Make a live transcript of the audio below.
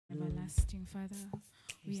everlasting Father.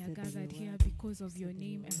 We are gathered here because of your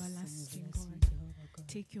name, everlasting God.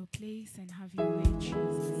 Take your place and have your way,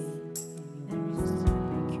 Jesus. There is no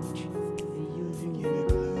one like you, Jesus.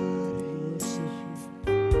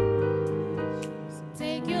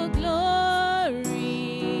 Take your glory,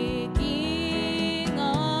 King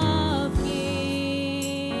of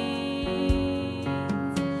Kings.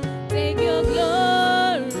 Take your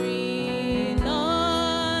glory,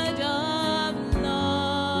 Lord of Lords.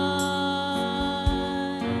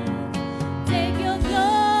 Take your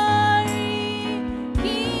glory,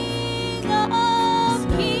 King of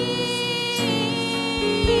Kings.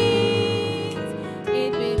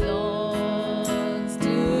 It belongs to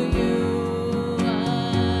you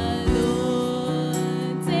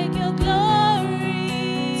alone. Take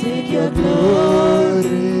your glory,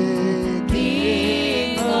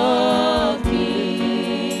 King of Kings.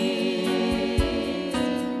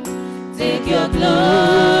 Take your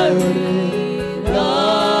glory,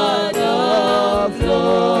 Lord of Lords.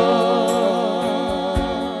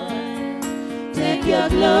 Take your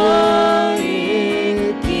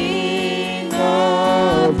glory, King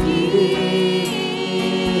of Kings.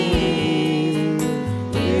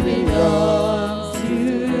 It belongs to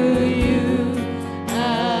you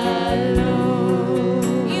alone.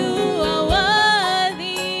 You are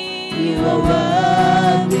worthy,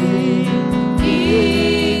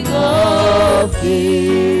 King of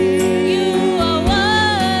Kings. You are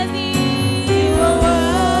worthy,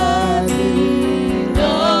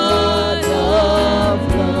 Lord of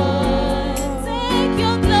Lords. Take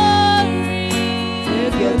your glory,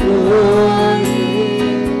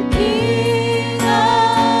 King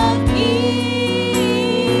of Kings.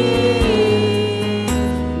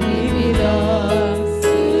 It belongs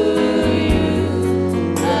to you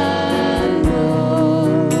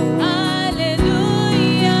alone.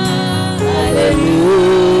 Hallelujah,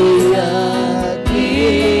 hallelujah.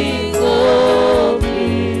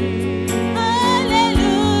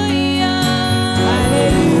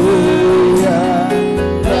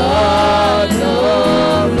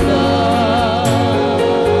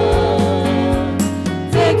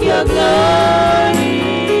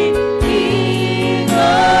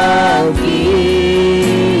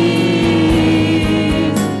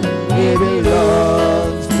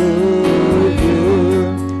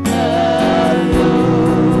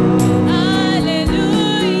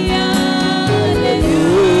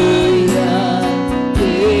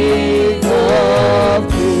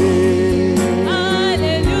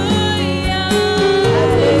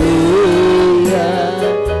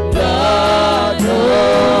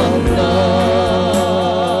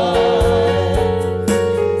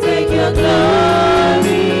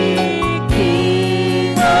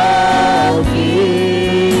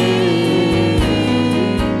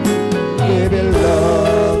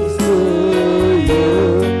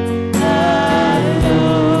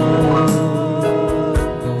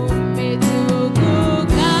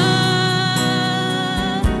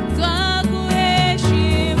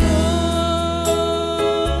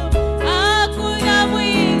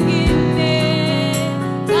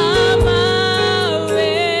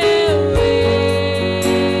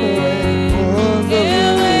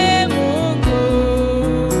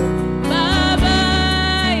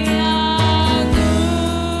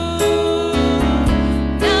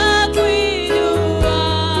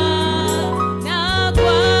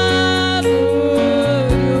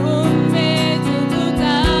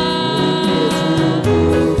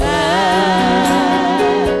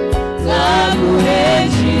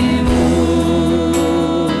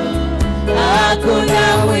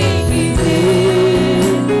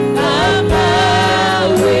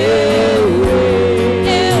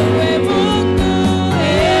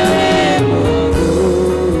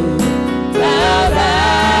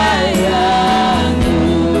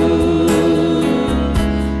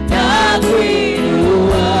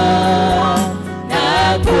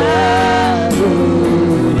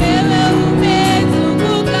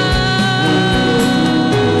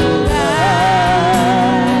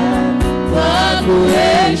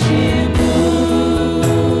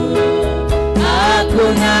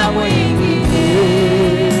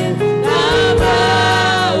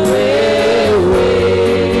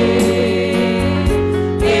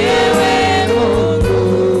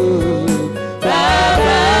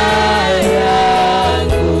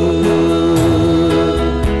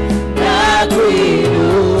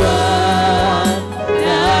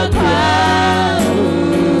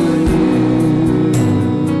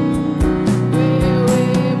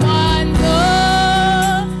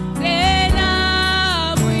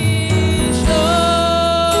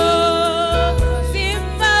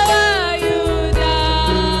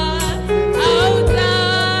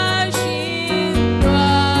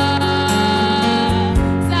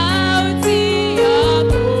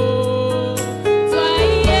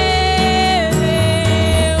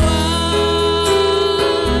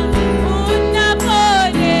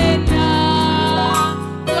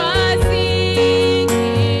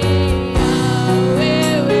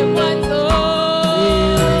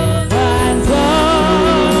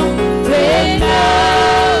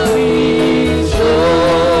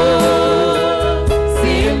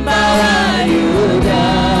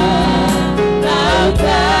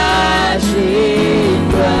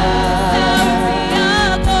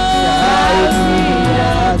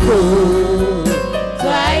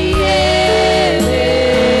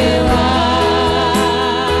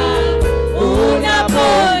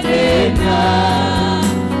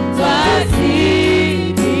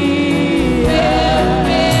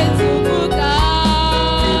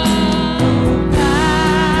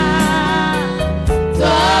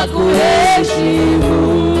 Receive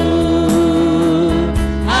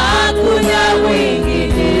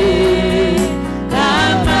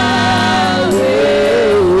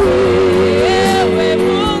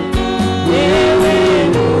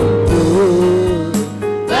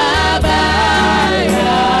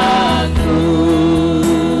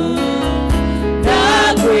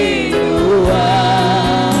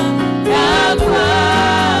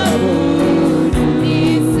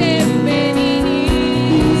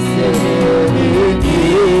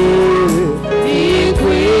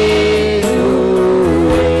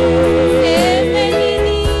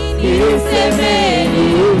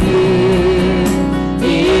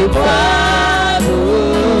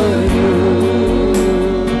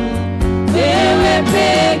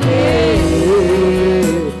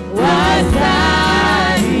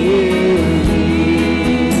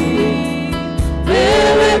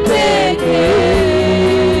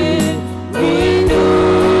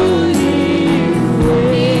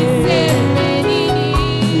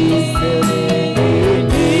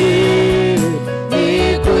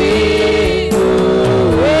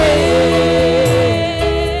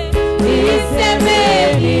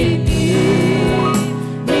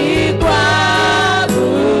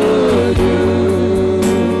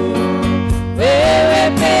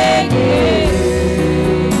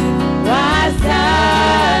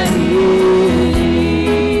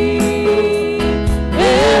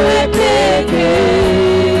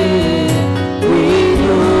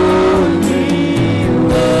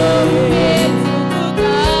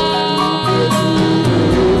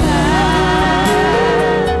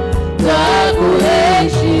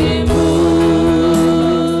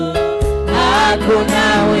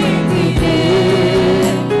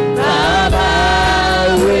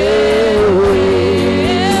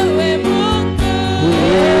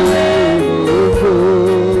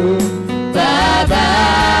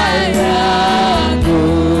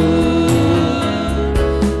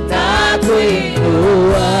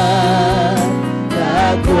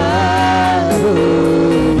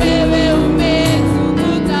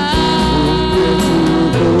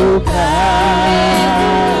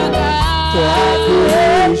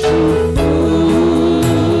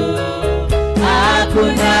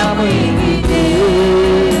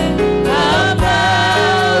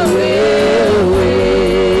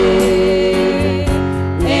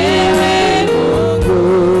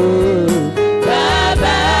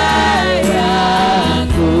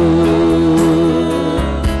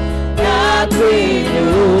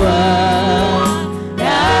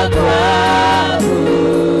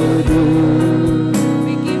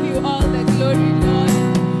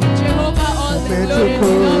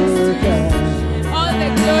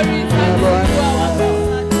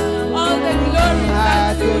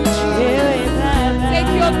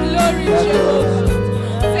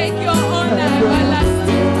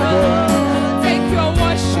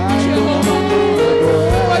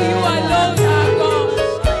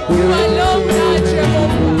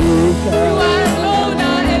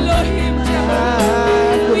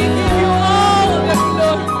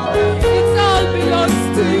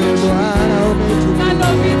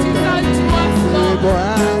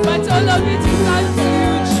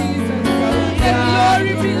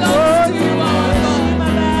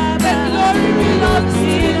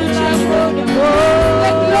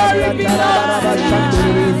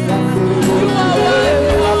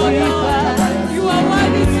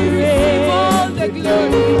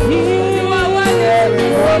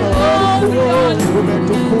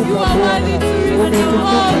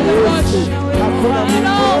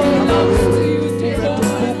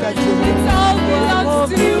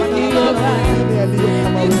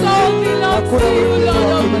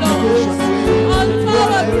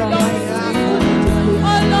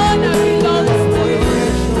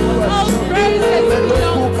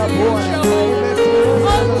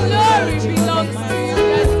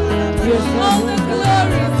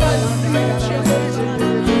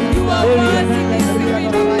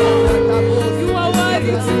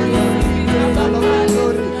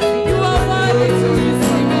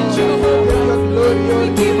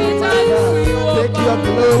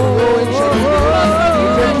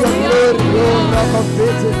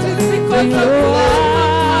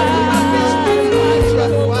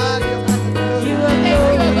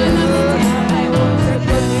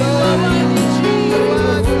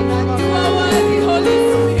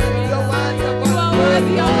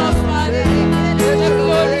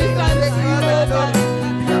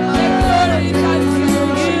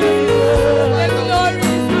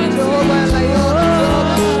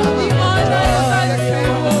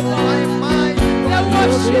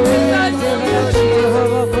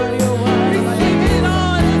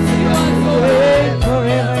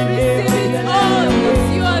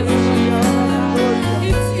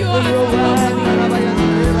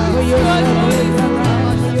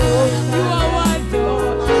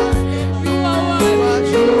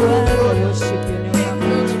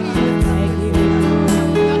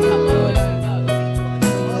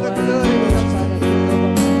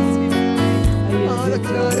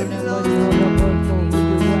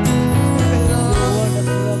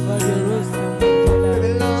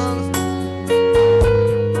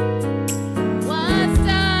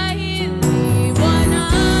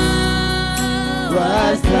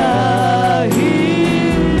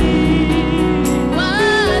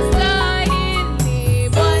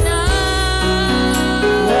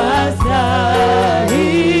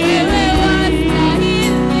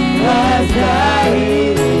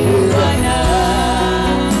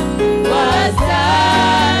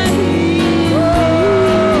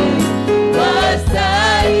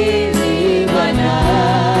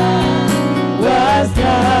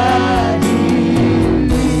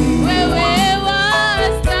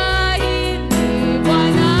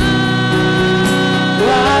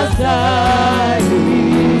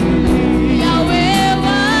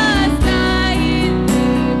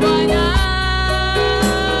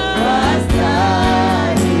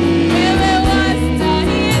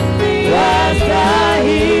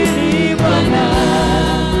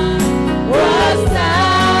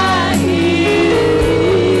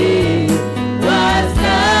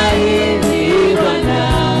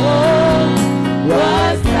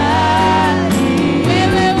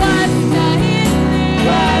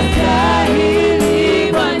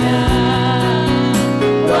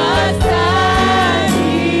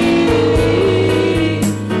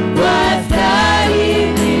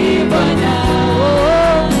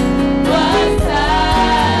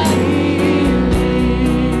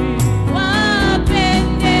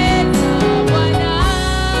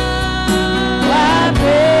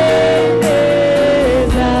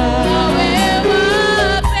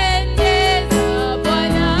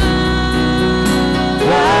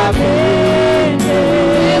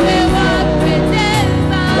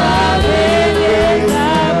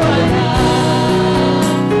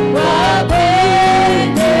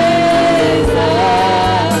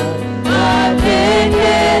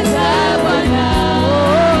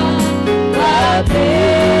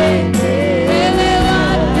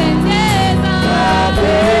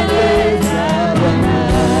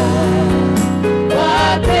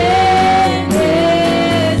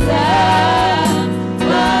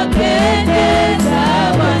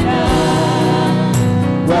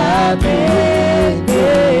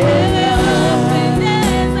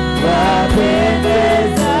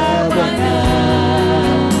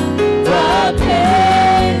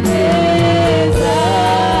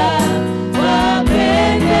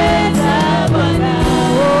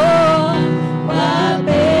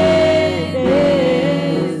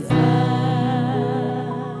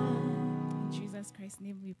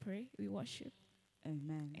worship.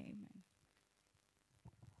 Amen. Amen.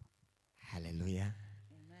 Hallelujah.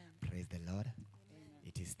 Amen. Praise the Lord. Amen.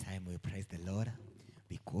 It is time we praise the Lord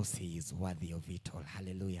because he is worthy of it all.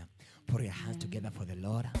 Hallelujah. Put your hands together for the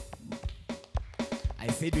Lord. I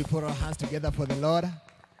said we put our hands together for the Lord.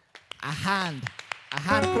 A hand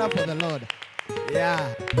clap for the Lord.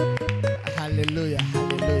 Yeah. Hallelujah.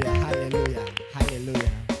 Hallelujah. Hallelujah.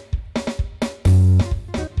 Hallelujah.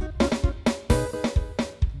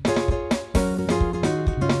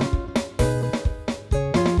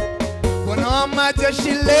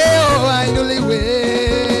 Majeshi leo ainuliwe,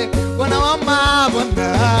 Bwana wa mabwana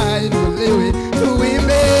ainuliwe,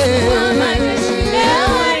 tuimbe. Majeshi leo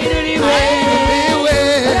ainuliwe,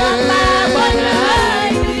 Bwana wa mabwana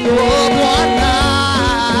ainuliwe, oh Bwana.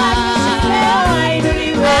 Majeshi leo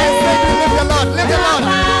ainuliwe, lift the Lord, lift the Lord,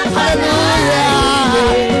 hallelujah,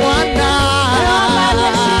 Bwana.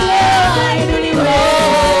 Majeshi leo ainuliwe,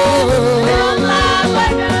 Bwana wa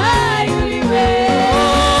mabwana ainuliwe.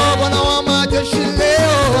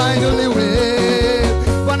 Shileo ainuliwe,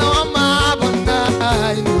 Bwana wa mabwana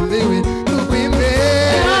ainuliwe, tuimbe.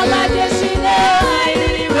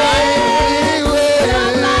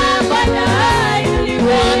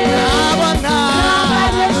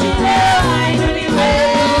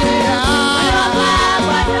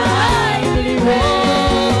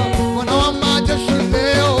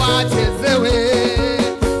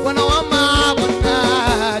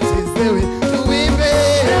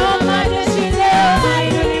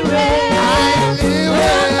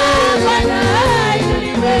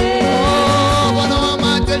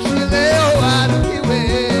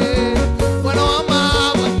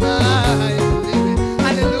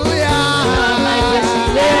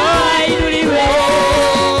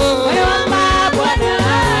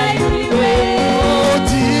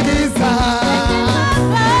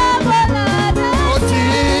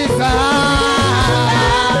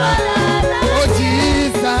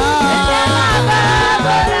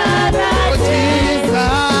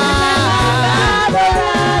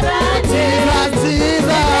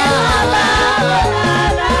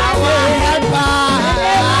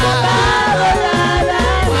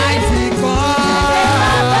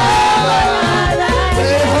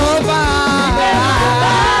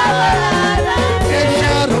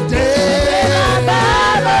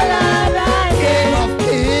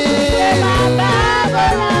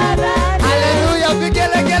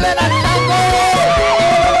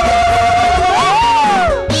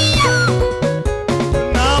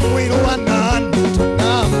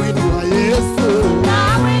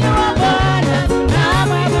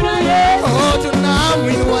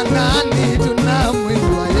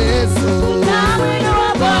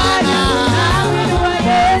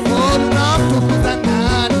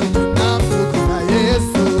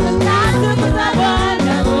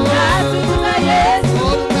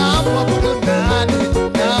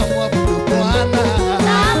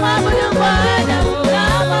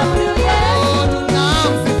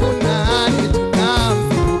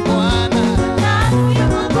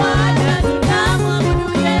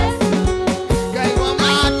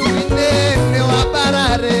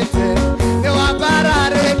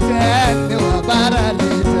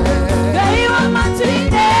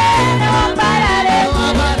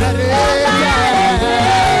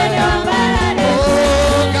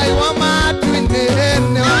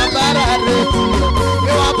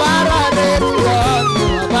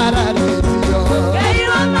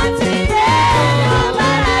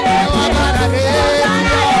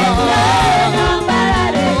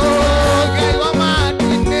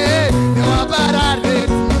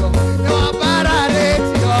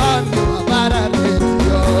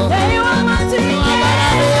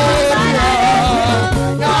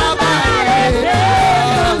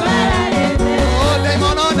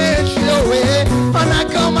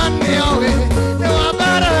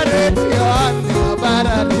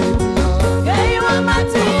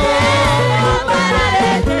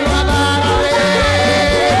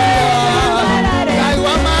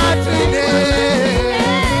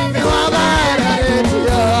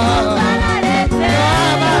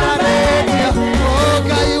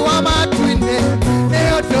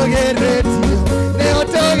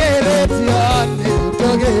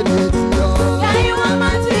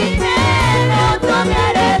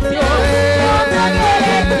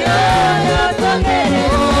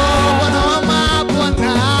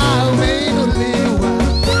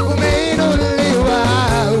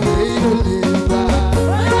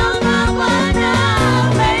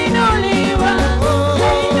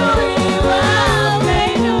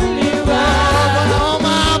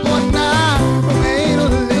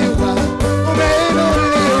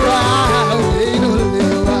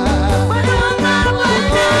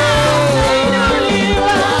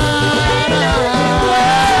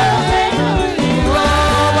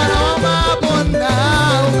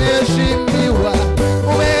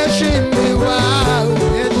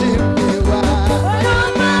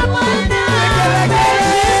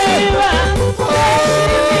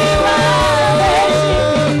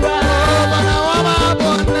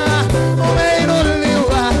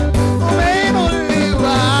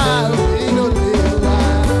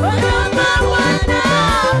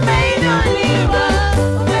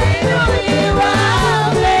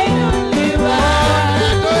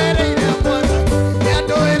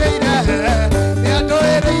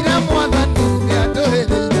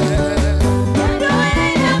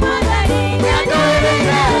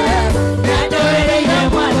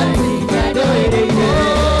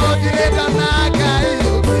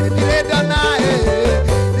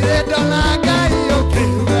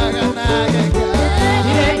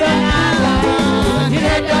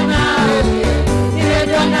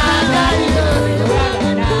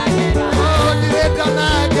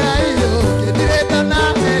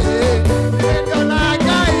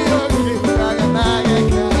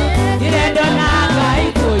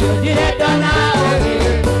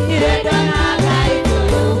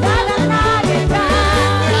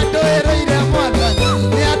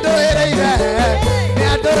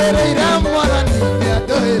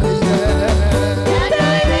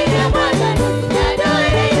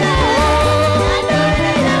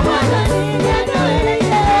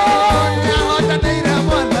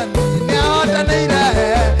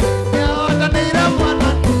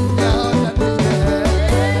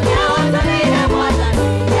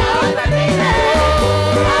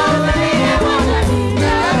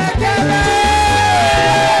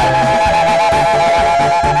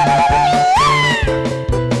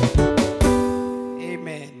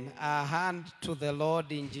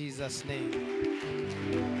 Jesus' name.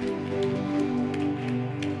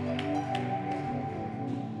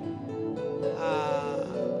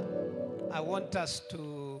 I want us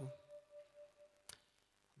to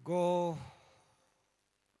go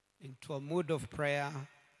into a mood of prayer,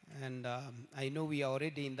 and I know we are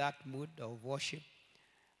already in that mood of worship.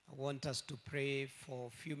 I want us to pray for a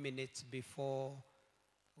few minutes before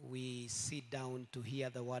we sit down to hear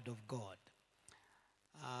the word of God.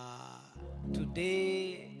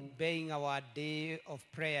 Today being our day of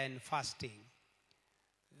prayer and fasting,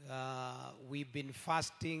 we've been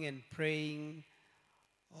fasting and praying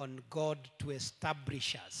on God to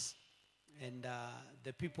establish us. And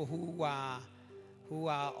the people who are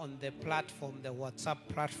on the platform, the WhatsApp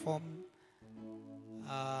platform,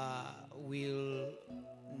 will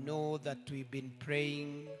know that we've been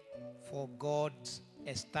praying for God's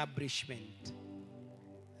establishment,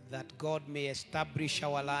 that God may establish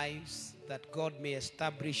our lives, that God may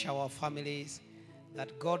establish our families,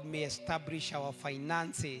 that God may establish our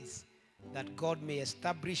finances, that God may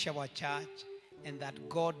establish our church, and that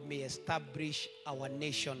God may establish our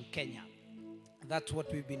nation, Kenya. That's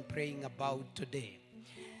what we've been praying about today.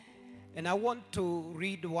 And I want to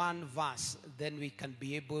read one verse, then we can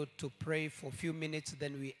be able to pray for a few minutes,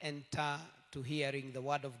 then we enter to hearing the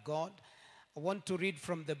word of God. I want to read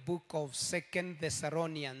from the book of 2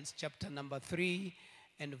 Thessalonians, chapter number 3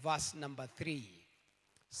 and verse number 3.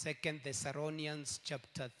 2 Thessalonians,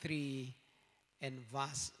 chapter 3 and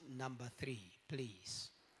verse number 3, please.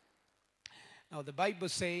 Now the Bible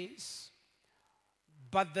says,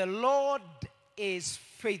 "But the Lord is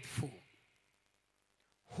faithful,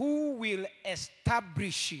 who will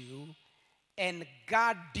establish you and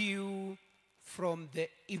guard you from the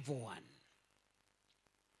evil one."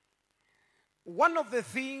 One of the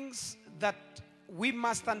things that we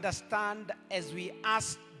must understand as we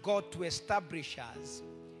ask God to establish us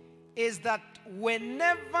is that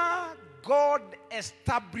whenever God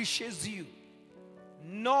establishes you,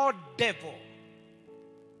 no devil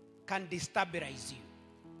can destabilize you.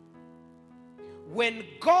 When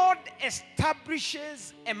God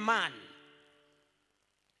establishes a man,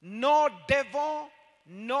 no devil,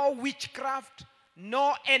 no witchcraft,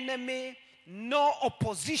 no enemy, no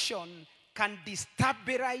opposition can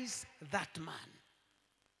destabilize that man.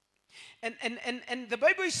 And the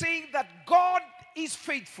Bible is saying that God is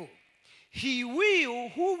faithful. He will,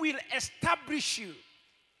 who will establish you.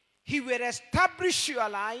 He will establish your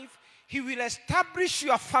life. He will establish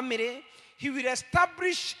your family. He will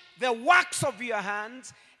establish the works of your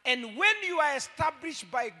hands. And when you are established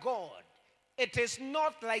by God, it is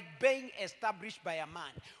not like being established by a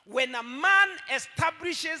man. When a man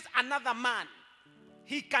establishes another man,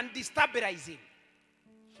 he can destabilize him.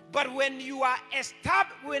 But when you are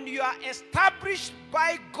established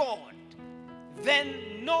by God,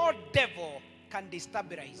 then no devil can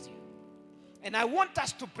destabilize you. And I want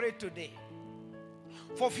us to pray today.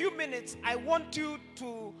 For a few minutes, I want you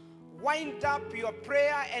to wind up your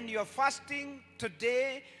prayer and your fasting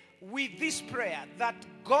today with this prayer, that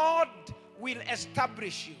God will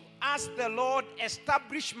establish you. Ask the Lord,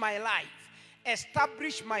 establish my life,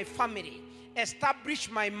 establish my family, establish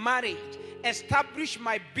my marriage, establish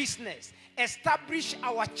my business, establish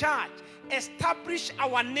our church, establish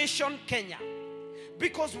our nation, Kenya.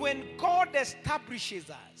 Because when God establishes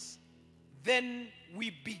us, then we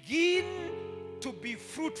begin to be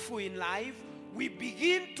fruitful in life, we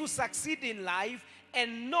begin to succeed in life,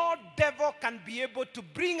 and no devil can be able to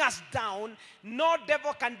bring us down, no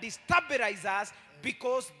devil can destabilize us,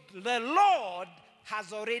 because the Lord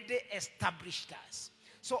has already established us.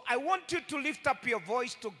 So I want you to lift up your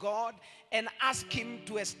voice to God and ask Him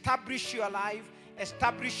to establish your life,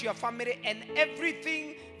 establish your family, and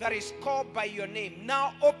everything that is called by your name.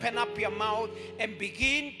 Now open up your mouth and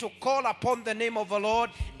begin to call upon the name of the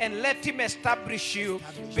Lord and let Him establish you.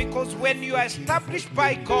 Because when you are established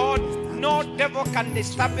by God, no devil can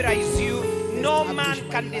destabilize you, no man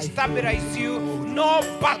can destabilize you, no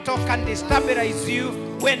battle can destabilize you.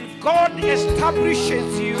 When God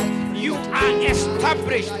establishes you, you are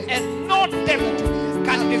established, and no devil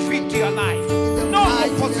can defeat your life. No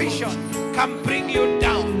opposition can bring you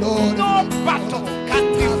down. No battle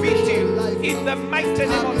can defeat you. In the mighty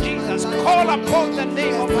name of Jesus, call upon the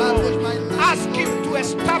name of the Lord. Ask Him to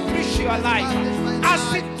establish your life.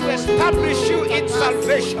 Ask Him to establish you in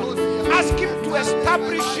salvation. Ask Him to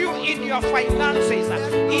establish you in your finances,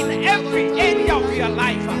 in every area of your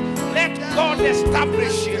life. Let God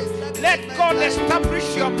establish you. Let God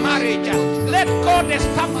establish your marriage. Let God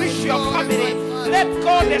establish your family. Let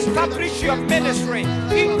God establish your ministry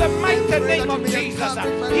in the mighty name of Jesus.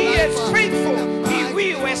 He is faithful. He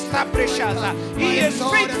will establish us. He is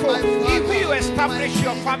faithful. He will establish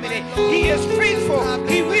your family. He is faithful.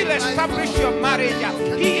 He will establish your marriage.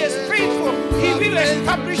 He is faithful. He will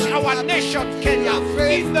establish our nation, Kenya,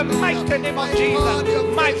 in the mighty name of Jesus.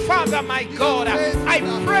 My Father, my God, I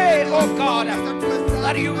pray, oh God,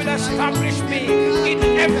 that you will establish me in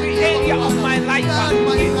every area of my life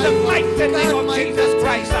in the mighty name of Jesus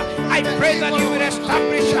Christ. I pray that you will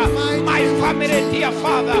establish my family, dear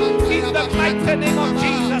Father, in the mighty name of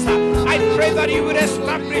Jesus. I pray that you will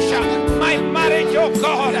establish my marriage, oh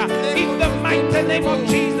God, in the mighty name of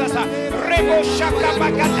Jesus. Rebo Shaka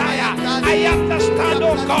Bagadaya. I understand,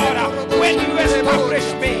 oh God, when you establish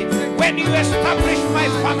me, when you establish my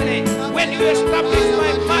family, when you establish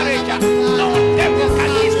my marriage, no devil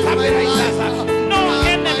can establish us, no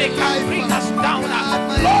enemy can bring us down.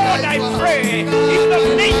 Lord, I pray in the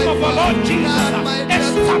name of the Lord Jesus,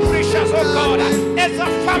 establish us, oh God, as a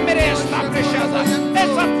family, establish us,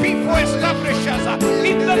 as a people, establish us,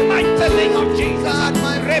 in the mighty name of Jesus.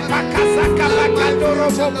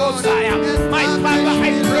 My Father, I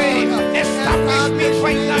pray, establish me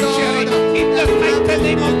financially in the mighty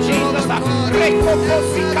name of Jesus.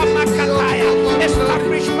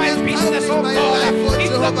 Establish my business, oh God,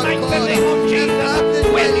 in the mighty name of Jesus.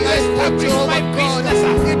 When you establish my business,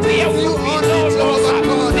 there will be no loss,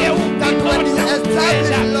 there will be no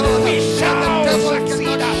downside. We shall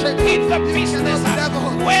succeed in the business.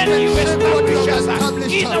 When you establish us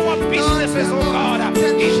in our businesses, oh God,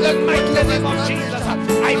 in the mighty name of Jesus,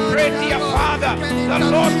 I pray, dear Father, the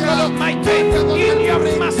Lord God Almighty, in your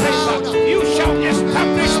mercy, you shall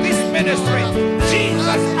establish this ministry,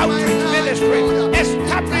 Jesus Outreach Ministry.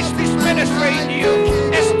 Establish this ministry in you.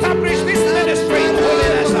 Establish this ministry in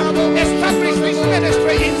holiness. Establish this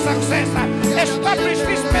ministry in success. Establish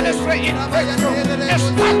this ministry in breakthrough.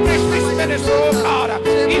 Establish this ministry, oh God,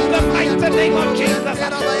 in the mighty name of Jesus.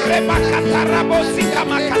 Rebakatarabosika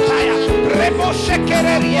makataya.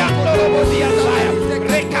 Reboshekereriando robobiasaya.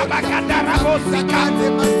 Rekabakatarabosika.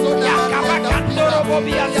 Yakabakando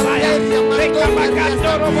robobiasaya.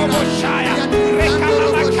 Rekabakando roboboshaya.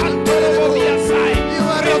 Rekabakando robobiasaya.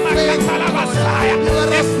 Remakatalabasaya.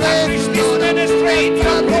 Establish this ministry in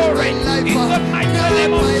your glory, in the mighty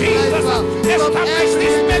name of Jesus. Establish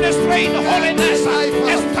this ministry in holiness.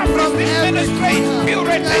 Establish this ministry in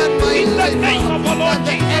purity, in the name of the Lord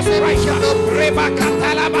Jesus Christ.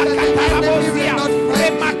 Rebakatalabakatalabosia.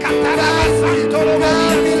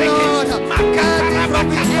 Remakatalabasantorobobiaseke.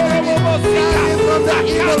 Makatalabakatorobobosia.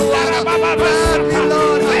 Makatalabababasata.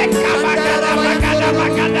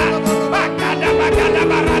 Rekabakadabakadabakada. Bakada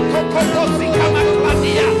barato koposika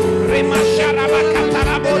makladia.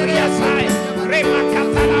 Remasharabakataraboriasai.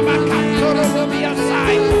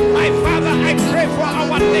 Remakatarabakantoroboriasai. My Father, I pray for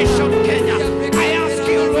our nation, Kenya. I ask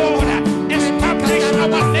you, Lord, establish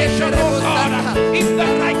our nation, oh God, in the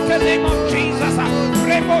mighty name of Jesus.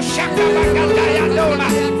 Remoshakabakadayadola.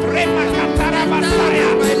 Remakatarabasaya.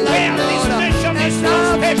 Where this nation is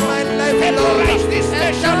not stable, stabilize this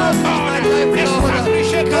nation, oh God.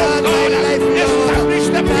 Establish it, oh God. Establish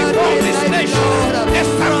the people of this nation.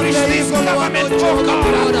 Establish this government, oh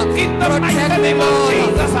God, in the mighty name of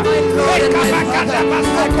Jesus. Establish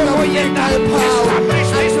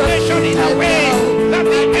this nation in a way that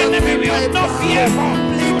the enemy will not be able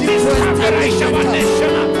to establish our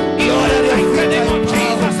nation. In the mighty name of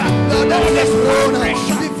Jesus, Lord, establish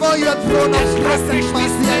before your throne of establish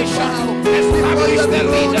this nation. Establish the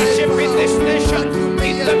leadership in this nation.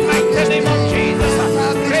 In the mighty name of Jesus.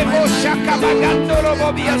 Rebo Shakabagando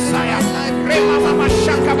Robobiasaya. Rema Mama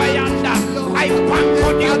Shakabayanda. I bank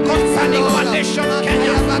on you concerning our nation,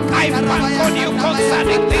 Kenya. I bank on you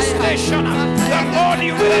concerning this nation. The Lord,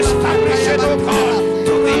 you will establish it, oh God,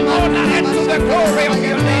 to the honor and to the glory of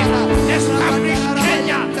your name. Establish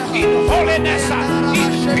Kenya in holiness,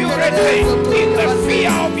 in purity, in the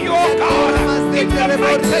fear of your God, in the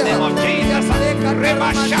mighty name of Jesus.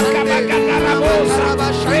 Reba Shakabagandarabosa,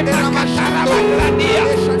 Reba Katarabaglandia,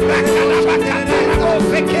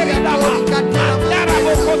 Rakanabakatarabose Keridama,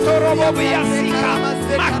 Mandarabo Kotorobo Biasika,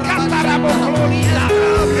 Makatarabo Clorina,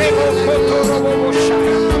 Rebo Kotorobo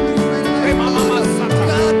Shaya, Rema Mama Sata,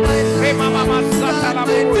 Rema Mama Sata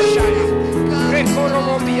Laboshaya,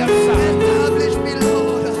 Rekorobo Biasa. establish me,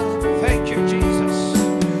 Lord. Thank you, Jesus.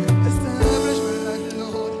 Establish my life,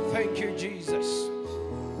 Lord. Thank you, Jesus.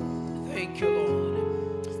 Thank you,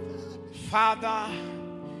 Lord. Father,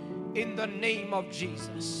 in the name of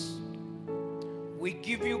Jesus, we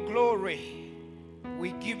give you glory,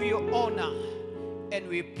 we give you honor, and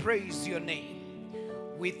we praise your name.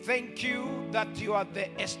 We thank you that you are the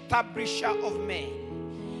establisher of men.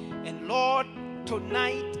 And Lord,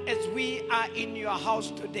 tonight as we are in your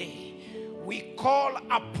house today, we call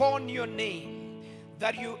upon your name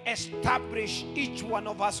that you establish each one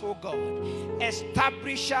of us, oh God.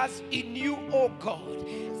 Establish us in you, oh God.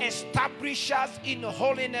 Establish us in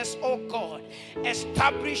holiness, oh God.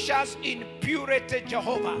 Establish us in purity,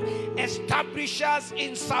 Jehovah. Establish us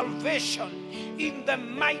in salvation. In the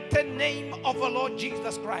mighty name of the Lord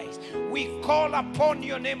Jesus Christ, we call upon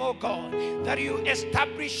your name, oh God, that you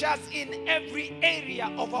establish us in every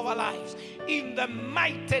area of our lives. In the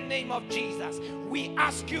mighty name of Jesus, we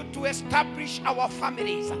ask you to establish our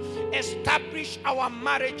families, establish our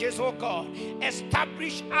marriages, oh God,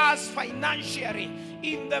 establish us financially.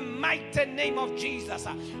 In the mighty name of Jesus,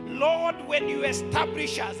 Lord, when you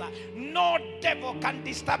establish us, no devil can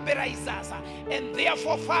destabilize us. And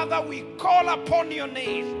therefore, Father, we call upon your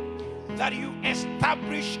name that you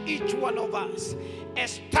establish each one of us.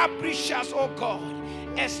 Establish us, oh God.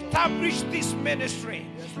 Establish this ministry.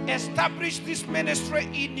 Establish this ministry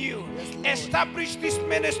in you. Establish this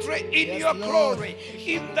ministry in your glory.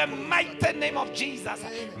 In the mighty name of Jesus.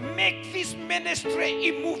 Make this ministry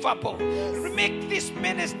immovable. Make this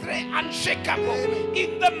ministry unshakable.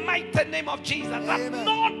 In the mighty name of Jesus. That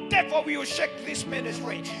no devil will shake this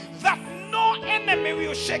ministry. That no enemy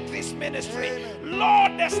will shake this ministry.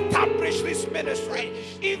 Lord, establish this ministry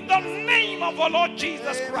in the name of our Lord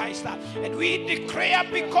Jesus Christ. And we declare,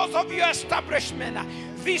 because of your establishment,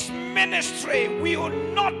 this ministry will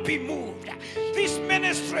not be moved. This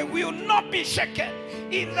ministry will not be shaken.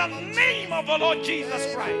 In the name of our Lord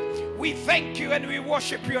Jesus Christ, we thank you and we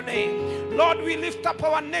worship your name. Lord, we lift up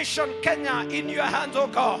our nation, Kenya, in your hands, oh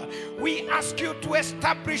God. We ask you to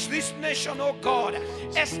establish this nation, oh God.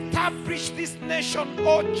 Establish this nation,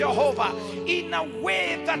 oh Jehovah, in a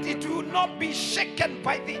way that it will not be shaken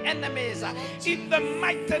by the enemies. In the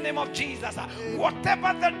mighty name of Jesus,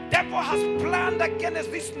 whatever the devil has planned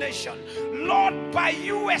against this nation, Lord, by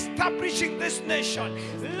you establishing this nation,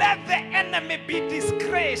 let the enemy be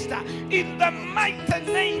disgraced. In the mighty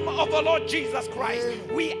name of the Lord Jesus Christ,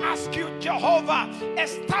 we ask you, Jehovah,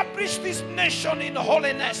 establish this nation in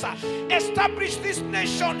holiness. Establish this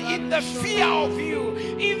nation in the fear of you.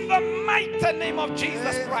 In the mighty name of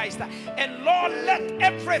Jesus Christ. And Lord, let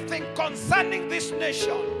everything concerning this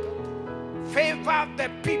nation favor the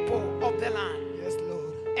people of the land. Yes,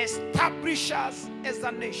 Lord. Establish us as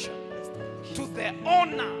a nation to the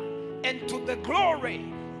honor and to the glory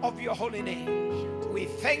of your holy name. We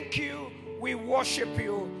thank you, we worship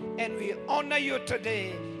you, and we honor you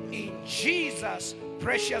today. In Jesus'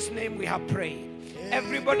 precious name we have prayed. Amen.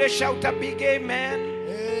 Everybody shout a big amen.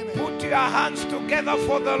 Amen. Put your hands together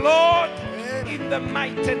for the Lord. Amen. In the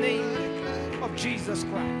mighty name of Jesus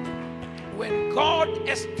Christ. When God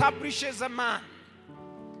establishes a man,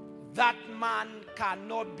 that man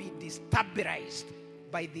cannot be destabilized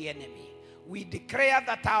by the enemy. We declare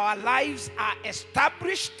that our lives are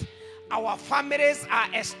established, our families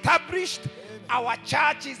are established, our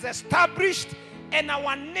church is established, and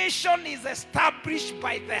our nation is established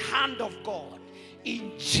by the hand of God.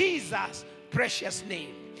 In Jesus' precious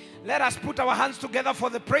name. Let us put our hands together for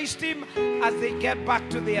the praise team as they get back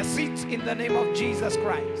to their seats in the name of Jesus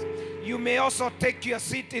Christ. You may also take your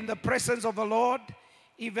seat in the presence of the Lord,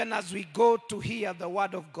 even as we go to hear the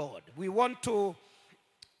word of God. We want to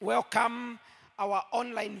welcome our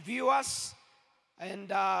online viewers,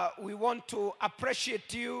 and we want to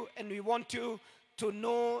appreciate you, and we want you to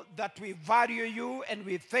know that we value you, and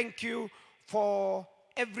we thank you for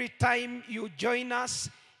every time you join us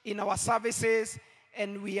in our services.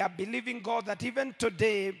 And we are believing God that even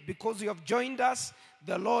today, because you have joined us,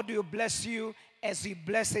 the Lord will bless you as he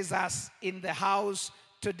blesses us in the house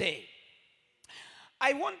today.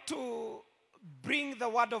 I want to bring the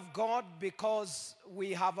word of God because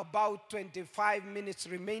we have about 25 minutes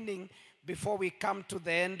remaining before we come to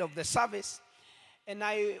the end of the service. And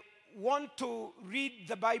I want to read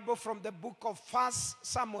the Bible from the book of 1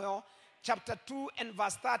 Samuel chapter 2 and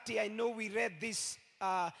verse 30. I know we read this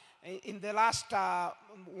in the last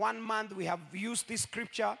 1 month. We have used this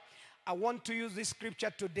scripture. I want to use this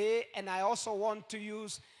scripture today, and I also want to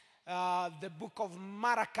use the book of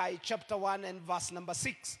Malachi chapter 1 and verse number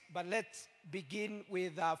 6. But let's begin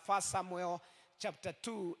with 1 Samuel chapter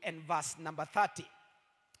 2 and verse number 30.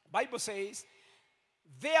 Bible says,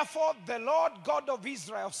 "Therefore the Lord God of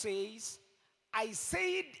Israel says, I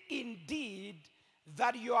said indeed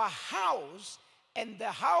that your house and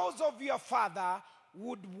the house of your father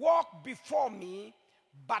would walk before me,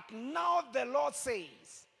 but now the Lord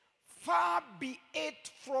says, far be it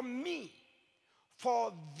from me,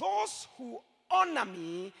 for those who honor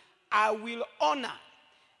me I will honor,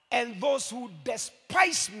 and those who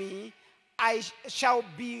despise me I shall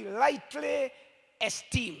be lightly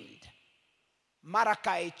esteemed.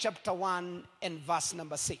 Malachi chapter 1 and verse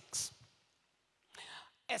number 6.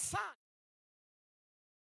 A son.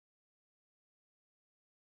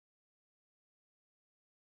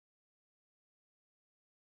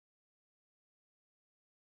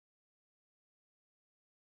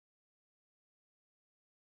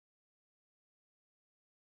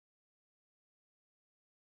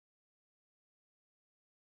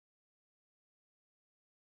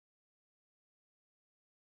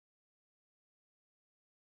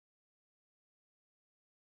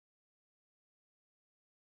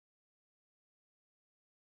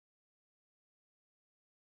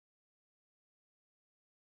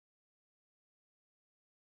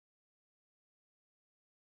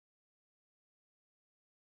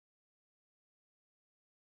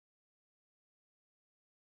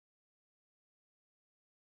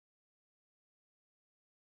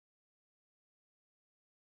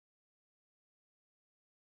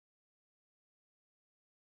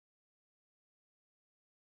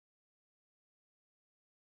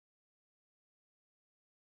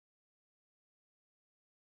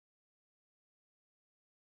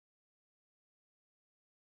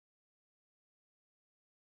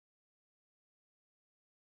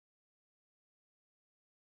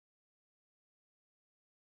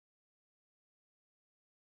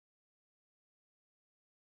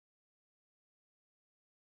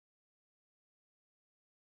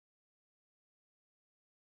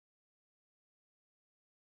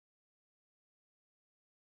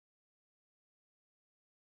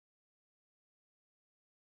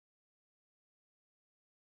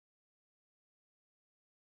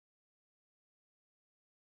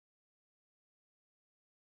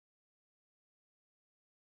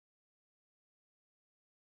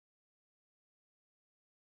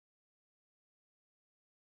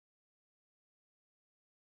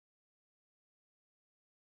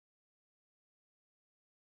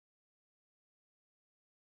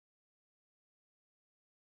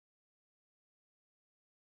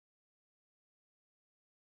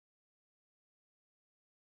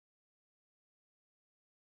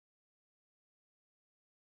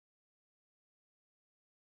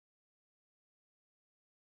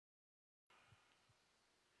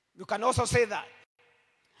 You can also say that.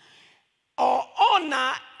 Or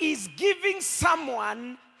honor is giving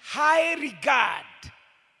someone high regard.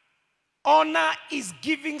 Honor is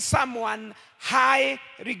giving someone high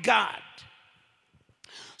regard.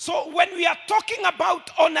 So when we are talking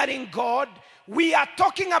about honoring God, we are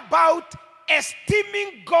talking about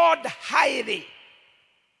esteeming God highly,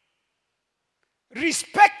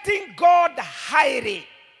 respecting God highly,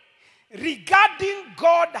 regarding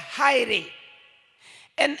God highly.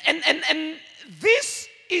 And this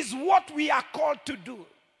is what we are called to do.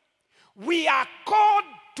 We are called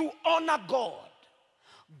to honor God.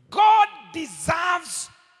 God deserves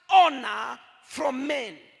honor from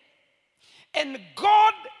men. And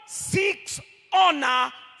God seeks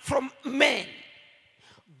honor from men.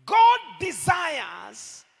 God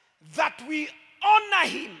desires that we honor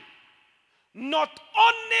him, not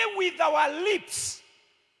only with our lips,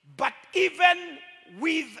 but even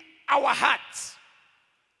with our hearts.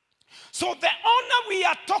 So the honor we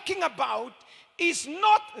are talking about is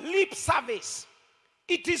not lip service.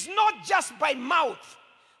 It is not just by mouth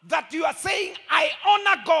that you are saying, I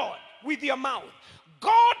honor God with your mouth.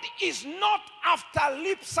 God is not after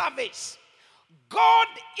lip service. God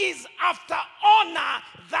is after honor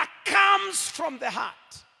that comes from the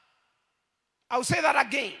heart. I'll say that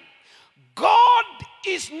again. God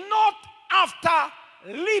is not after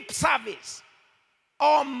lip service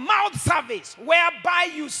or mouth service, whereby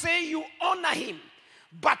you say you honor him,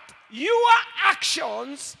 but your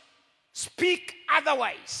actions speak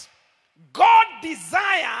otherwise. God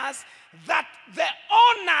desires that the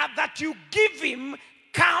honor that you give him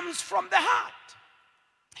comes from the heart.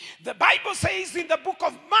 The Bible says in the book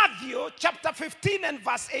of Matthew chapter 15 and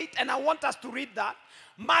verse 8, and I want us to read that.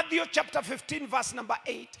 Matthew chapter 15 verse number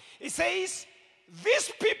 8. It says,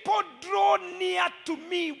 these people draw near to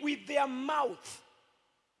me with their mouth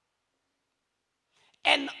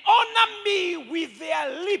and honor me with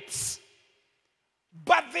their lips,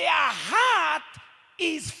 but their heart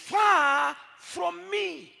is far from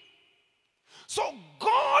me. So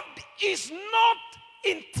God is not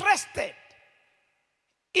interested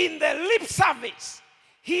in the lip service.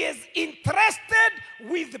 He is interested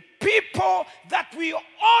with people that will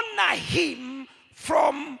honor him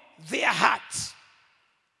from their hearts.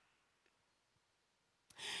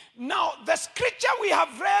 Now, the scripture we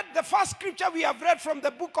have read, the first scripture we have read from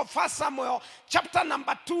the book of 1 Samuel, chapter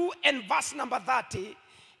number 2 and verse number 30,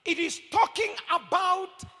 it is talking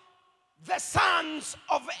about the sons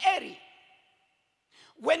of Eri.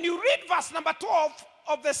 When you read verse number 12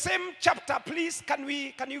 of the same chapter, please, can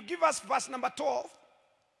you give us verse number 12?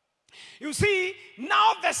 You see,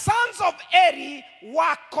 now the sons of Eri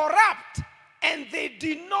were corrupt and they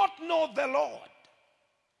did not know the Lord.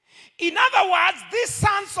 In other words, these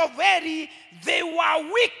sons of Eri, they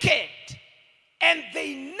were wicked and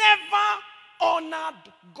they never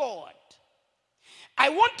honored God. I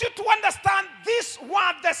want you to understand these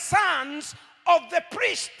were the sons of the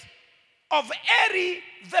priest, of Eri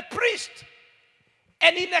the priest.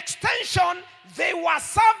 And in extension, they were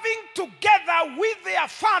serving together with their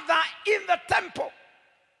father in the temple.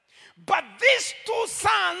 But these two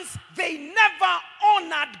sons, they never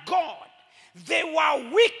honored God. They were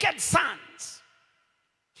wicked sons.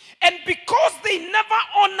 And because they never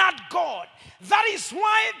honored God, that is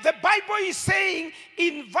why the Bible is saying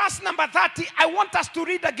in verse number 30, I want us to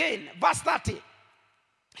read again, verse 30.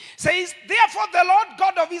 Says, therefore the Lord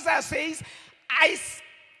God of Israel says,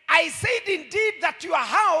 I said indeed that your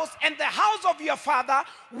house and the house of your father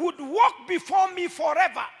would walk before me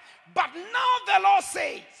forever. But now the Lord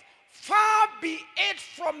says, far be it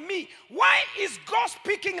from me. Why is God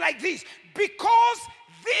speaking like this? Because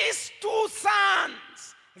these two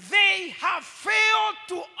sons, they have failed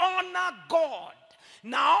to honor God.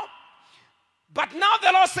 But now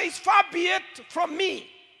the Lord says, far be it from me.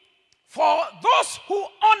 For those who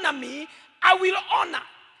honor me, I will honor.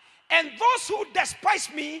 And those who despise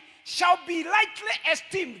me shall be lightly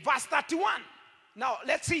esteemed. Verse 31. Now,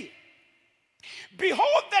 let's see.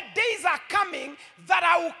 Behold, the days are coming that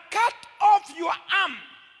I will cut off your arm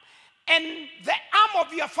and the arm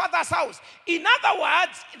of your father's house. In other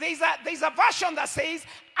words, there's a version that says,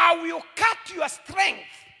 I will cut your strength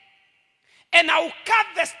and I will cut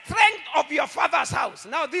the strength of your father's house.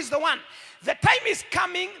 Now, this is the one. The time is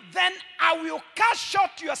coming, then I will cut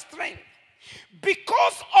short your strength.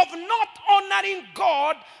 Because of not honoring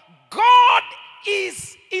God, God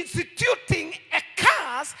is instituting a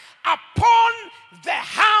curse upon the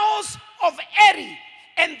house of Eri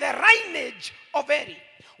and the lineage of Eri.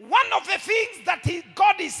 One of the things that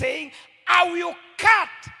God is saying, I will cut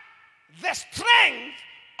the strength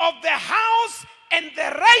of the house and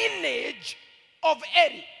the lineage of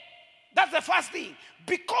Eri. That's the first thing.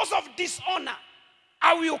 Because of dishonor,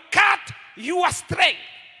 I will cut your strength.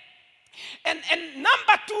 And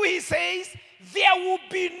number two, he says, there will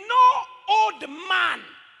be no old man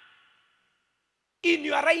in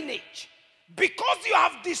your lineage. Because you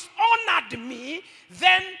have dishonored me,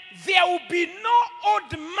 then there will be no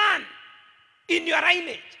old man in your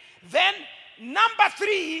lineage. Then number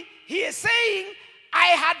three, he is saying, I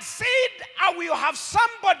had said I will have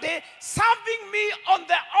somebody serving me on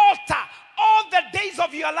the altar all the days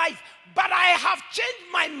of your life. But I have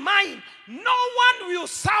changed my mind. No one will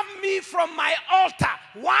serve me from my altar.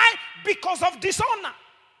 Why? Because of dishonor.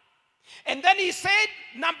 And then he said,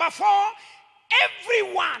 number four,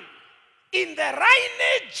 everyone in the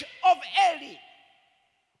lineage of Eli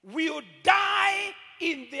will die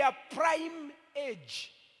in their prime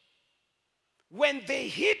age. When they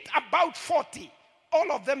hit about 40,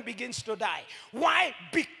 all of them begins to die. Why?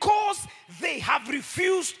 Because they have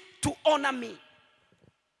refused to honor me.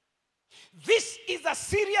 This is a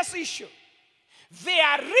serious issue. There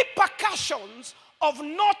are repercussions of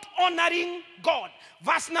not honoring God.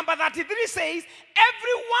 Verse number 33 says,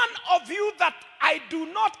 every one of you that I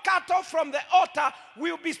do not cut off from the altar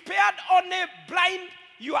will be spared, only blind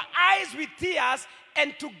your eyes with tears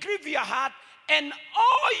and to grieve your heart, and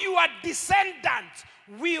all your descendants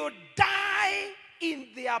will die in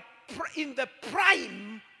the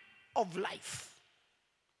prime of life.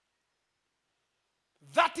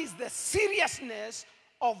 That is the seriousness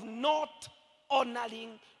of not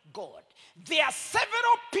honoring God. There are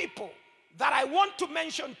several people that I want to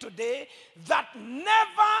mention today that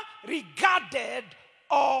never regarded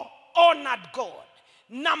or honored God.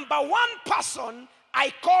 Number one person,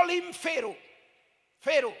 I call him Pharaoh.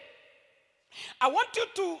 Pharaoh. I want you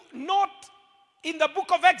to note in the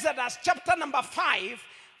book of Exodus, chapter number 5,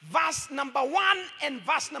 verse number 1 and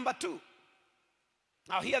verse number 2.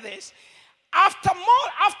 Now hear this.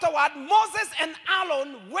 Afterward, Moses and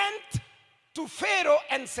Aaron went to Pharaoh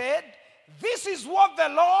and said, this is what the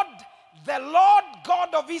Lord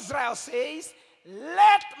God of Israel says,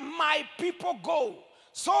 let my people go,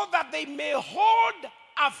 so that they may hold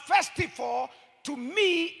a festival to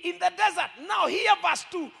me in the desert. Now hear verse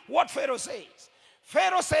 2, what Pharaoh says.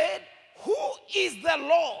 Pharaoh said, who is the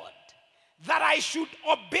Lord that I should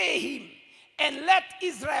obey him and let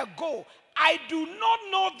Israel go? I do not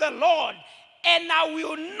know the Lord, and I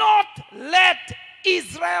will not let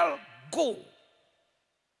Israel go.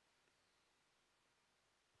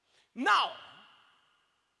 Now,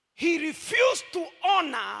 he refused to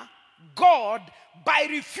honor God by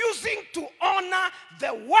refusing to honor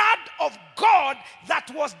the word of God that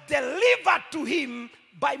was delivered to him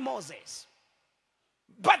by Moses.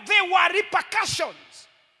 But there were repercussions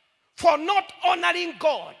for not honoring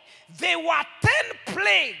God. There were 10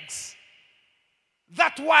 plagues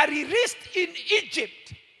that were released in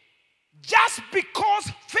Egypt just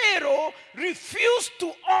because Pharaoh refused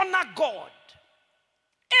to honor God.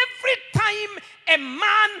 Every time a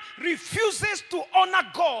man refuses to honor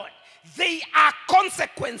God, there are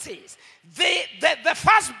consequences. The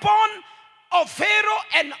firstborn of Pharaoh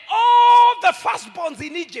and all the firstborns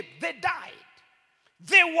in Egypt, they died.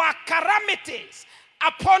 There were calamities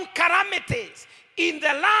upon calamities in the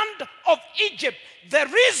land of Egypt. The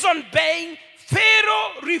reason being,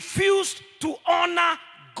 Pharaoh refused to honor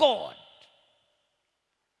God.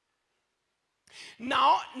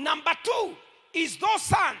 Now, number 2 is those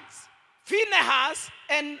sons, Phinehas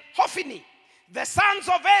and Hophni, the sons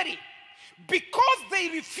of Eli. Because they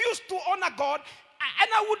refused to honor God, and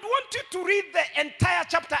I would want you to read the entire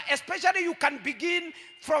chapter, especially you can begin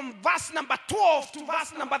from verse number 12 to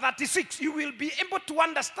verse number 36. You will be able to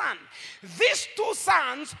understand. These 2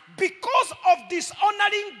 sons, because of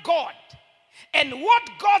dishonoring God, and what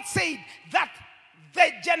God said, that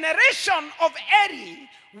the generation of Eli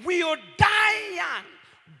will die young.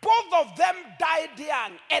 Both of them died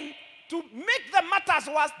young. And to make the matters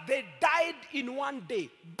worse, they died in one day.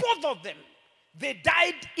 Both of them. They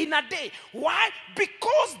died in a day. Why?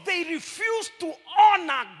 Because they refused to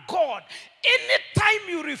honor God. Anytime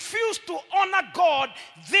you refuse to honor God,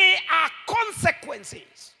 there are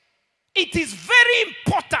consequences. It is very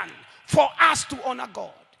important for us to honor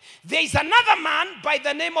God. There is another man by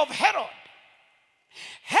the name of Herod.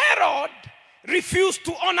 Herod refused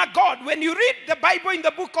to honor God. When you read the Bible in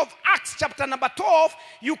the book of Acts chapter number 12,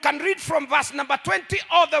 you can read from verse number 20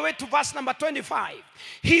 all the way to verse number 25.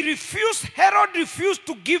 Herod refused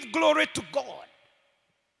to give glory to God.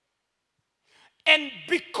 And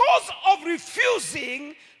because of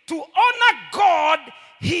refusing to honor God,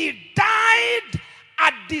 he died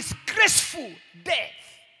a disgraceful death.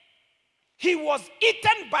 He was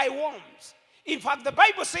eaten by worms. In fact, the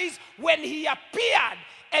Bible says when he appeared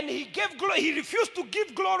and he refused to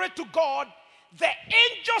give glory to God, the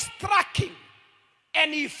angel struck him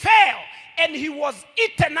and he fell and he was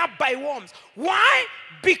eaten up by worms. Why?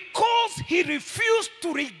 Because he refused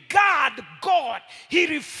to regard God. He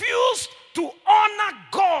refused to honor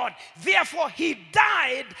God. Therefore, he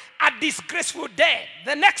died a disgraceful death.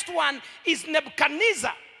 The next one is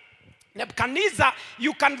Nebuchadnezzar. Nebuchadnezzar,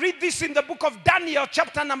 you can read this in the book of Daniel,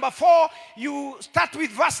 chapter number 4. You start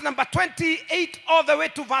with verse number 28 all the way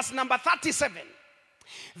to verse number 37.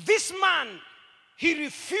 This man, he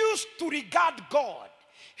refused to regard God.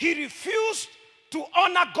 He refused to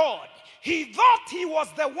honor God. He thought he was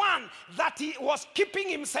the one that he was keeping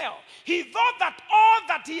himself. He thought that all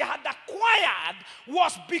that he had acquired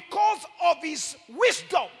was because of his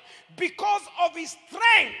wisdom, because of his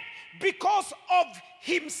strength, because of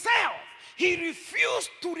himself. He refused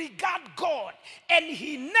to regard God and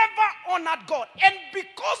he never honored God. And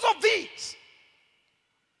because of this,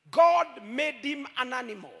 God made him an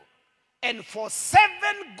animal. And for 7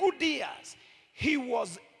 good years, he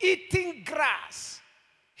was eating grass.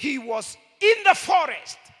 He was in the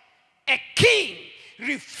forest. A king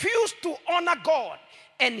refused to honor God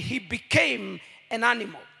and he became an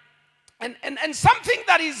animal. And something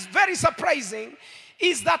that is very surprising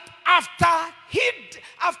is that after he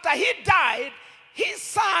died, his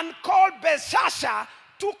son called Belshazzar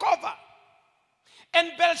took over.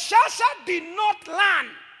 And Belshazzar did not learn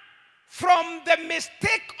from the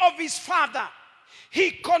mistake of his father. He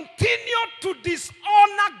continued to dishonor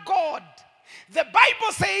God. The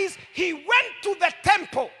Bible says he went to the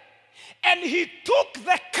temple and he took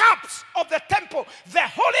the cups of the temple, the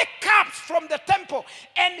holy cups from the temple,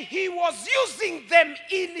 and he was using them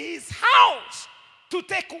in his house to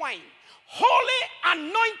take wine. Holy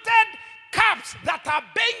anointed cups that are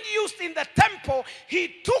being used in the temple,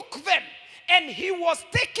 he took them and he was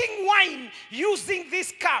taking wine using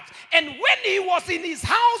these cups. And when he was in his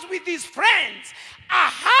house with his friends, a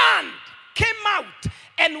hand came out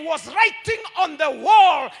and was writing on the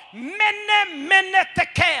wall, Mene, Mene,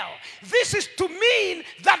 Tekel. This is to mean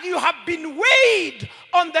that you have been weighed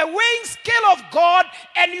on the weighing scale of God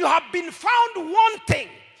and you have been found wanting.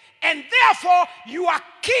 And therefore, your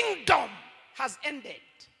kingdom has ended.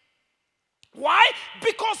 Why?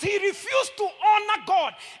 Because he refused to honor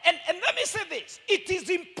God. And let me say this. It is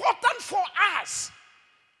important for us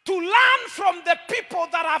to learn from the people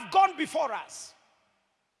that have gone before us.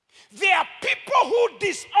 There are people who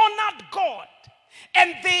dishonored God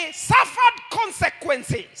and they suffered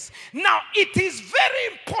consequences. Now, it is very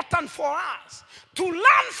important for us to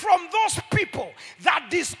learn from those people that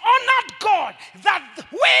dishonored God, that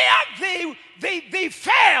where they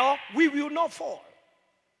fell, we will not fall.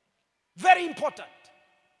 Very important.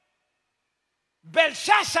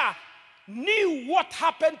 Belshazzar knew what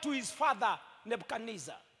happened to his father,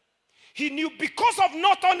 Nebuchadnezzar. He knew because of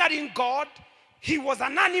not honoring God, he was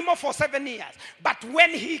an animal for 7 years. But when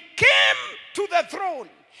he came to the throne,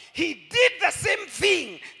 he did the same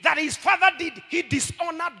thing that his father did. He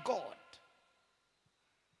dishonored God.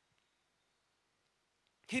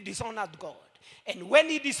 He dishonored God. And when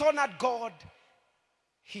he dishonored God,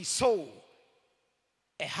 he saw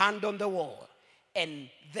a hand on the wall. And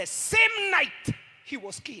the same night, he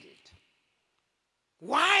was killed.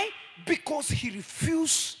 Why? Because he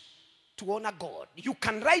refused to honor God. You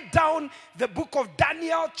can write down the book of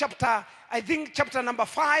Daniel, chapter number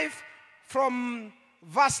 5, from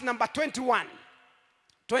verse number 21.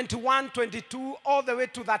 21, 22, all the way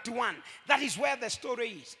to 31. That is where the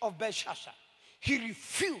story is of Belshazzar. He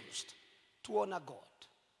refused to honor God.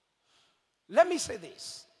 Let me say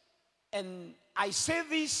this, and I say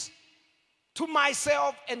this to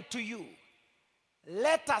myself and to you.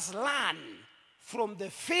 Let us learn from the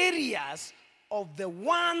failures of the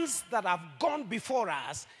ones that have gone before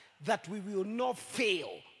us, that we will not fail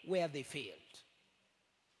where they failed.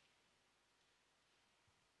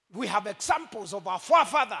 We have examples of our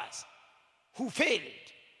forefathers who failed.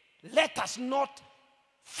 Let us not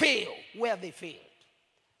fail where they failed.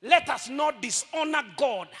 Let us not dishonor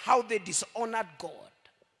God how they dishonored God.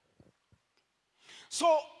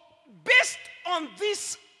 So, based on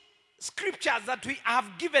these scriptures that we have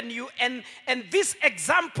given you, and these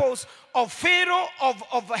examples of Pharaoh,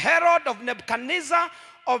 of Herod, of Nebuchadnezzar,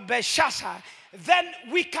 of Belshazzar, then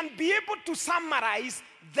we can be able to summarize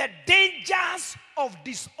the dangers of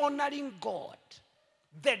dishonoring God.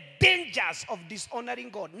 The dangers of dishonoring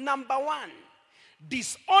God. Number one,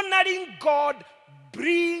 dishonoring God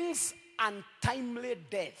brings untimely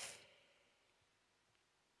death.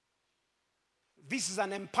 This is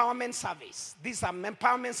an empowerment service. This is an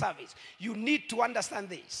empowerment service. You need to understand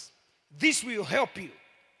this. This will help you.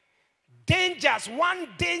 Dangers. One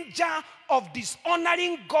danger of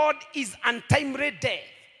dishonoring God is untimely death.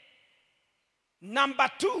 Number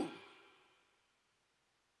two,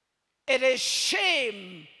 it is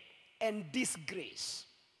shame and disgrace.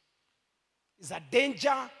 It's a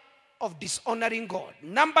danger of dishonoring God.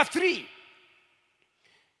 Number three,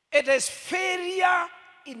 it is failure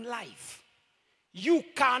in life. You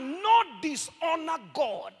cannot dishonor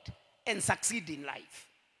God and succeed in life.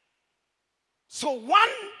 So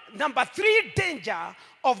number three danger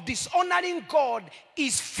of dishonoring God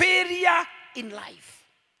is failure in life.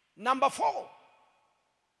 Number four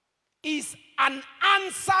is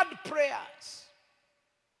unanswered prayers.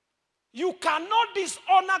 You cannot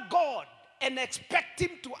dishonor God and expect him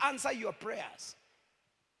to answer your prayers.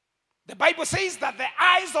 The Bible says that the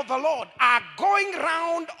eyes of the Lord are going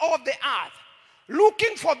round all the earth,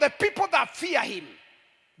 looking for the people that fear him,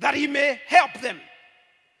 that he may help them.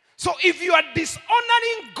 So if you are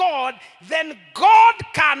dishonoring God, then God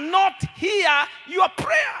cannot hear your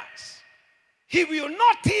prayers. He will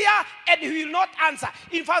not hear and he will not answer.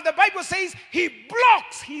 In fact, the Bible says he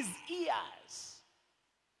blocks his ears.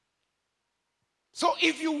 So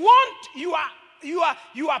if you want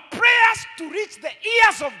your prayers to reach the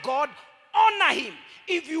ears of God, honor him.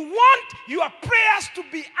 If you want your prayers to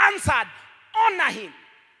be answered, honor him.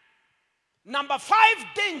 Number five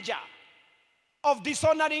danger of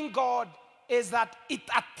dishonoring God is that it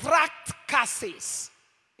attracts curses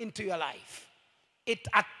into your life. It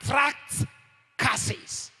attracts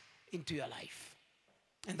curses into your life.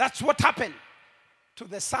 And that's what happened to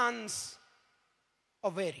the sons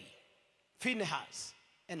of Eli, Phinehas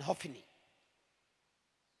and Hophni.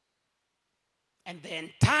 And the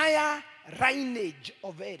entire lineage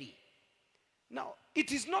of Eli. Now,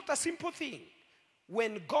 it is not a simple thing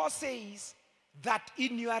when God says that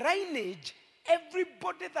in your lineage,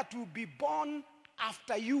 everybody that will be born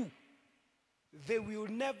after you, they will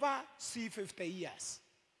never see 50 years.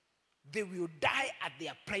 They will die at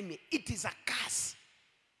their prime. It is a curse.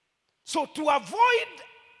 So to avoid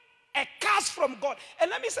a curse from God, and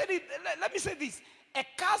let me say this, a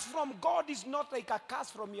curse from God is not like a curse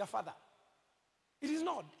from your father. It is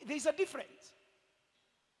not. There is a difference.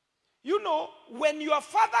 You know, when your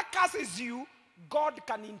father curses you, God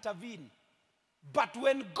can intervene. But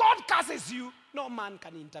when God curses you, no man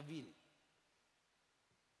can intervene.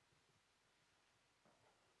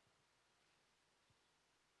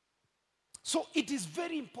 So it is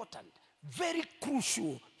very important, very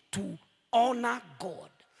crucial to honor God.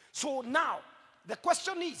 So now, the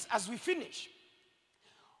question is, as we finish,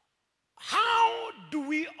 how do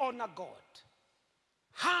we honor God?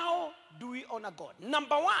 How do we honor God?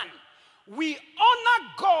 Number one, we honor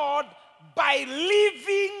God by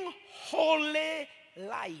living holy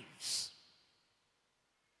lives.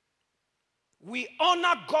 We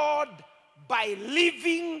honor God by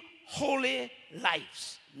living holy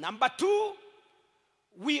lives. Number two,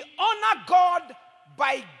 we honor God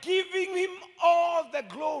by giving him all the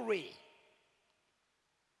glory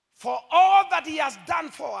for all that he has done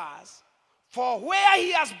for us, for where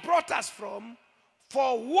he has brought us from,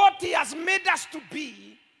 for what he has made us to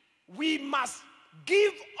be. We must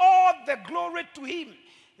give all the glory to him.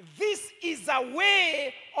 This is a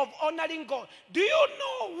way of honoring God. Do you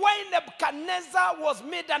know why Nebuchadnezzar was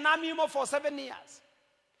made an army for 7 years?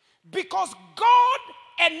 Because God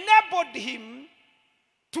enabled him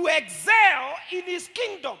to excel in his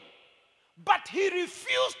kingdom. But he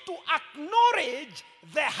refused to acknowledge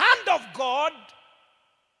the hand of God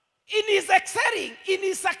in his excelling, in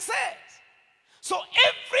his success. So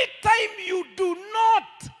every time you do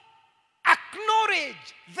not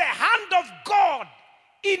acknowledge the hand of God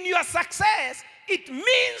in your success, it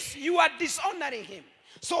means you are dishonoring him.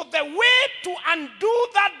 So the way to undo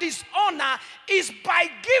that dishonor is by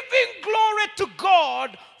giving glory to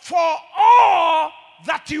God for all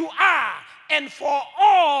that you are and for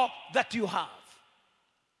all that you have.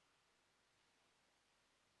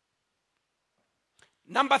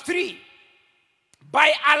 Number three,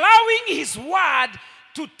 by allowing his word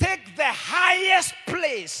to take the highest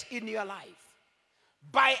place in your life.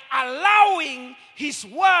 By allowing his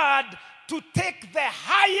word to take the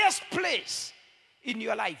highest place in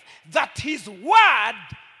your life. That his word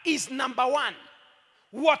is number one.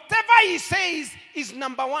 Whatever he says is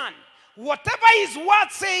number one. Whatever his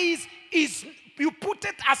word says is, you put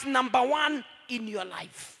it as number one in your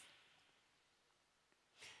life.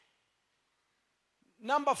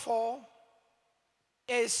 Number four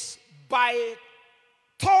is by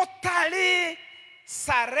totally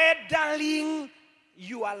surrendering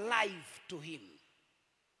your life to him.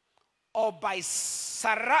 Or by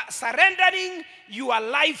surrendering your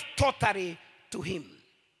life totally to him.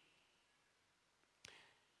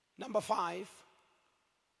 Number five,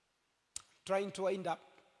 trying to wind up.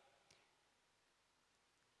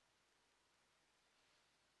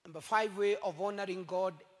 Number five way of honoring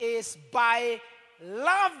God is by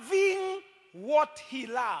loving what he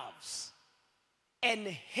loves and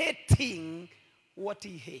hating what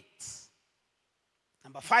he hates.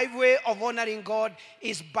 Number five way of honoring God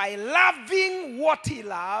is by loving what he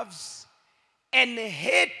loves and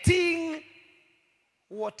hating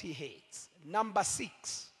what he hates. Number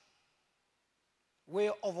six way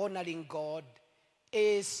of honoring God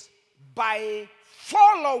is by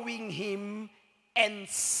following him and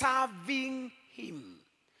serving him.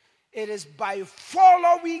 It is by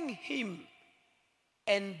following him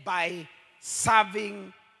and by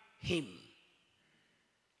serving him.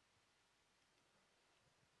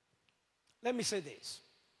 Let me say this.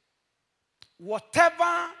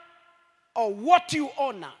 Whatever or what you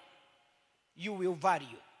honor, you will value.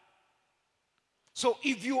 So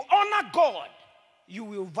if you honor God, you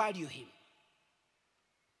will value him.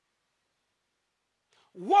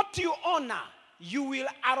 What you honor, you will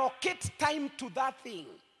allocate time to that thing.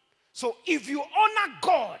 So if you honor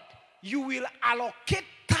God, you will allocate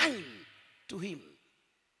time to him.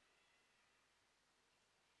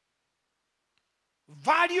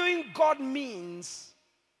 Valuing God means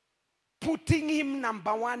putting him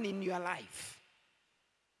number one in your life.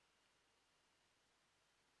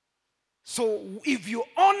 So if you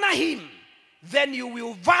honor him, then you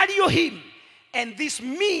will value him. And this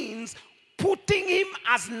means putting him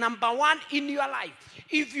as number one in your life.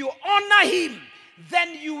 If you honor him,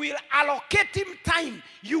 then you will allocate him time.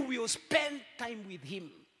 You will spend time with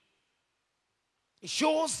him. It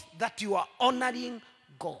shows that you are honoring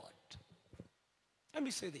God. Let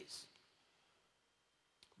me say this.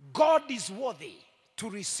 God is worthy to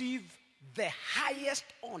receive the highest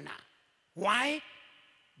honor. Why?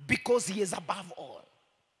 Because he is above all.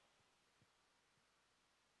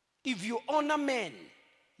 If you honor men,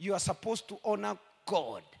 you are supposed to honor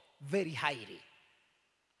God very highly.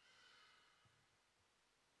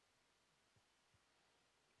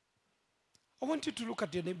 I want you to look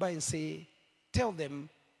at your neighbor and say, tell them,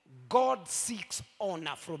 God seeks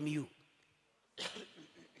honor from you.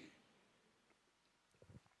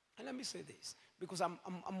 And let me say this, because I'm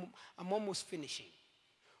almost finishing.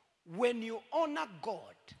 When you honor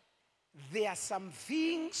God, there are some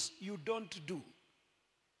things you don't do.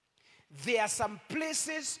 there are some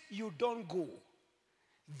places you don't go.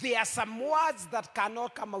 There are some words that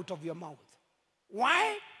cannot come out of your mouth.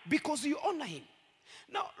 Why? Because you honor him.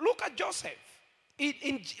 Now, look at Joseph.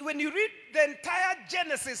 When you read the entire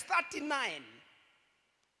Genesis 39,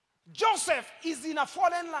 Joseph is in a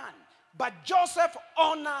foreign land, but Joseph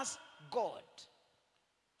honors God.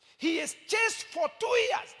 He is chased for 2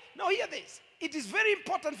 years. Now, hear this. It is very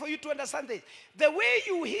important for you to understand this. The way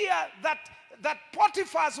you hear that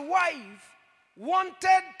Potiphar's wife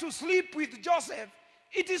wanted to sleep with Joseph,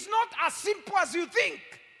 it is not as simple as you think.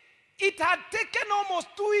 It had taken almost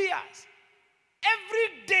 2 years.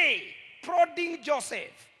 Every day, prodding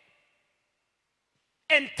Joseph,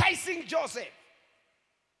 enticing Joseph.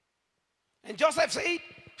 And Joseph said,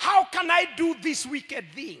 how can I do this wicked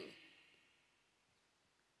thing?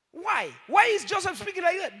 Why? Why is Joseph speaking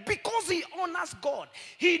like that? Because he honors God.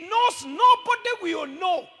 He knows nobody will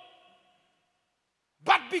know.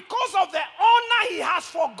 But because of the honor he has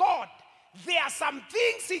for God, there are some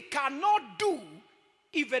things he cannot do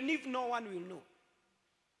even if no one will know.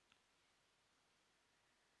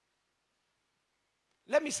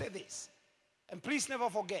 Let me say this, and please never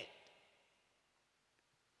forget.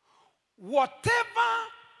 Whatever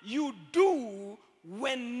you do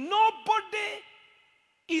when nobody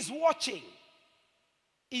is watching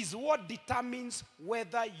is what determines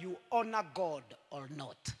whether you honor God or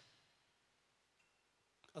not.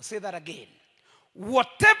 I'll say that again.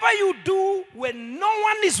 Whatever you do when no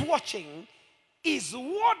one is watching is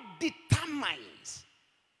what determines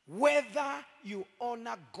whether you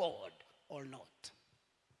honor God or not.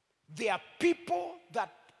 There are people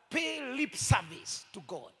that pay lip service to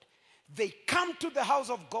God. They come to the house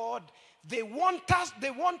of God. They want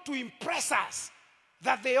to impress us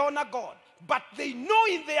that they honor God. But they know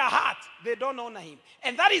in their heart they don't honor him.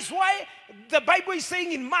 And that is why the Bible is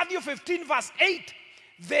saying in Matthew 15 verse 8,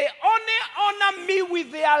 they only honor me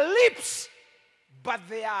with their lips, but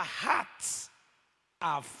their hearts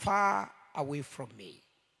are far away from me.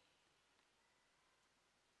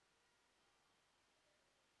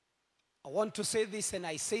 I want to say this, and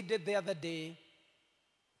I said it the other day.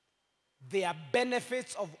 There are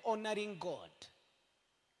benefits of honoring God.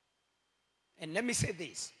 And let me say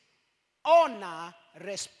this. Honor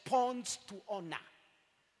responds to honor.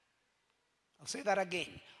 I'll say that again.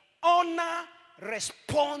 Honor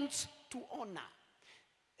responds to honor.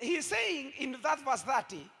 He's saying in that verse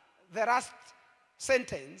 30, the last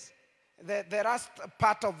sentence, the last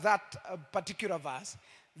part of that particular verse,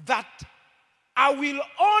 that I will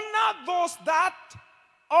honor those that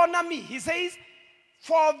honor me. He says,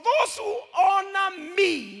 for those who honor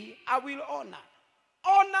me, I will honor.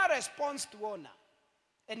 Honor responds to honor.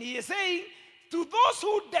 And he is saying, to those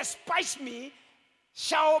who despise me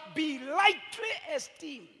shall be lightly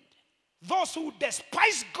esteemed. Those who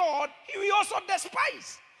despise God, he will also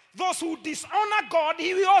despise. Those who dishonor God,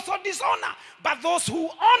 he will also dishonor. But those who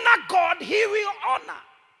honor God, he will honor.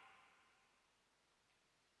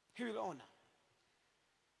 He will honor.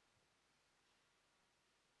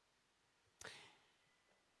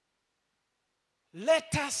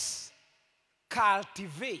 Let us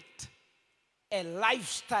cultivate a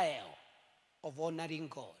lifestyle of honoring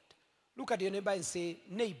God. Look at your neighbor and say,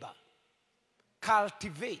 neighbor,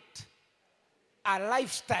 cultivate a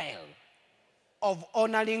lifestyle of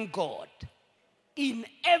honoring God in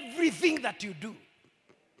everything that you do.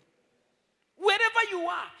 Wherever you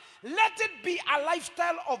are, let it be a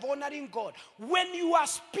lifestyle of honoring God. When you are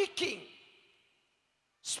speaking,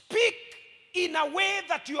 speak in a way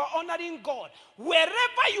that you are honoring God. Wherever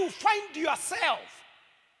you find yourself,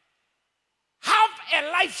 have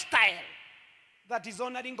a lifestyle that is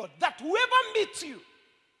honoring God. That whoever meets you,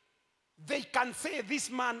 they can say,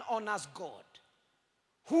 this man honors God.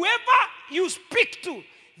 Whoever you speak to,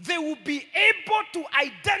 they will be able to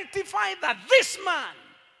identify that this man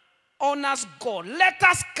honors God. Let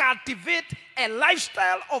us cultivate a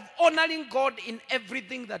lifestyle of honoring God in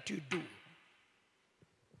everything that you do.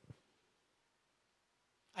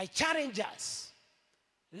 I challenge us.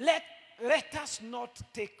 Let us not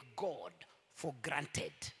take God for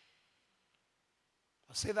granted.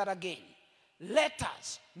 I'll say that again. Let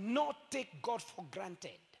us not take God for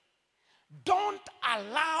granted. Don't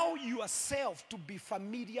allow yourself to be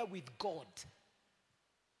familiar with God.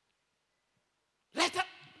 Let us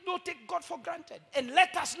not take God for granted. And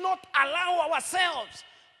let us not allow ourselves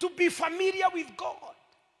to be familiar with God.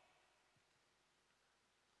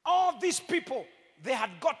 All these people, they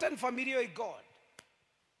had gotten familiar with God.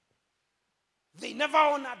 They never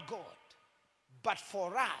honored God. But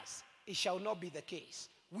for us, it shall not be the case.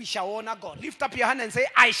 We shall honor God. Lift up your hand and say,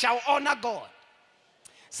 I shall honor God.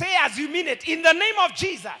 Say as you mean it. In the name of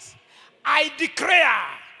Jesus, I declare,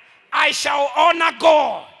 I shall honor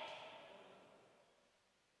God.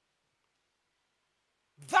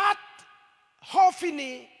 That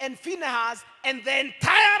Hophni and Phinehas and the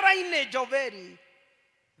entire lineage of Eli,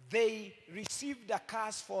 they received a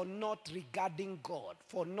curse for not regarding God,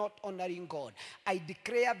 for not honoring God. I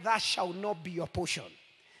declare that shall not be your portion.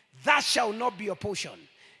 That shall not be your portion.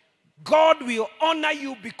 God will honor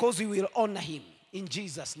you because you will honor him in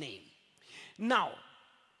Jesus' name. Now,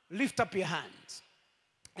 lift up your hands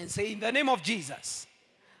and say, in the name of Jesus,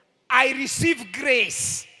 I receive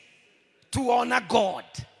grace to honor God.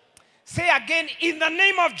 Say again, in the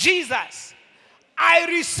name of Jesus, I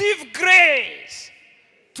receive grace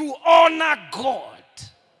to honor God.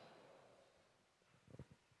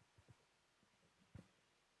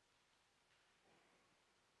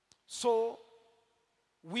 So,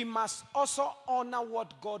 we must also honor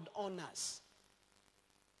what God honors.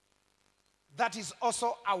 That is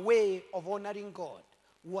also a way of honoring God.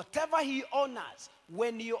 Whatever he honors,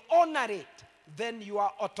 when you honor it, then you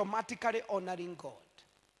are automatically honoring God.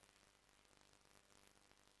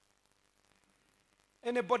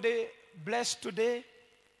 Anybody blessed today?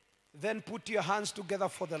 Then put your hands together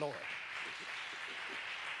for the Lord.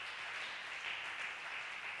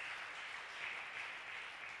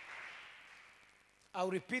 I'll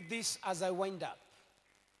repeat this as I wind up.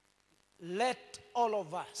 Let all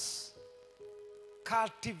of us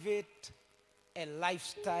cultivate a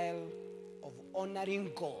lifestyle of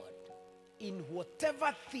honoring God in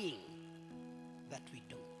whatever thing that we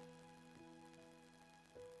do.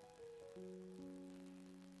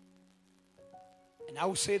 And I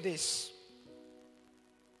will say this,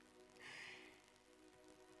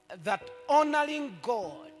 that honoring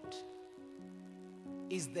God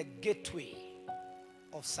is the gateway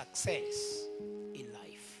of success in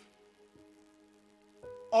life.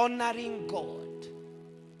 Honoring God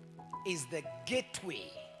is the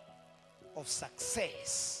gateway of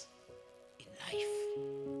success in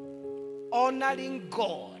life. Honoring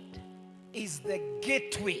God is the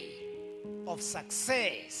gateway of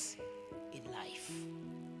success in life.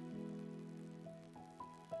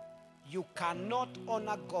 You cannot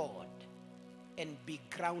honor God and be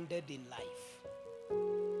grounded in life.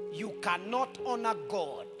 You cannot honor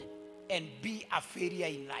God and be a failure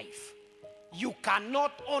in life. You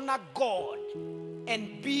cannot honor God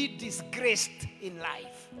and be disgraced in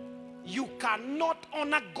life. You cannot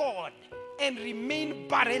honor God and remain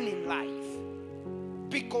barren in life.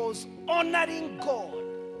 Because honoring God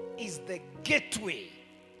is the gateway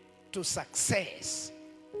to success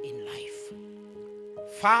in life.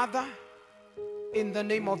 Father, in the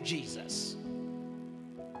name of Jesus,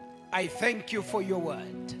 I thank you for your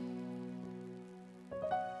word.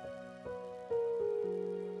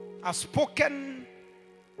 I've spoken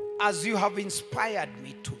as you have inspired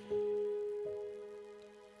me to.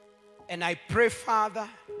 And I pray, Father,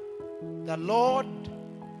 the Lord,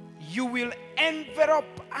 you will envelop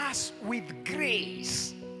us with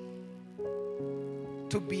grace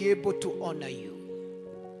to be able to honor you.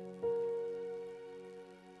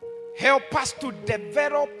 Help us to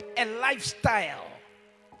develop a lifestyle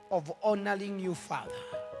of honoring you, Father.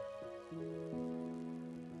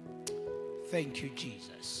 Thank you,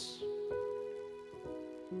 Jesus.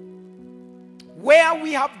 Where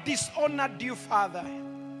we have dishonored you, Father,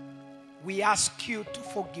 we ask you to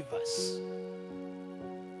forgive us.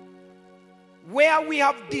 Where we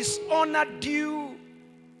have dishonored you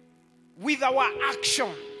with our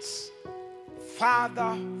actions,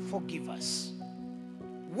 Father, forgive us.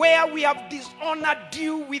 Where we have dishonored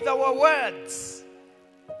you with our words,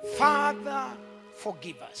 Father,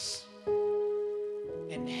 forgive us.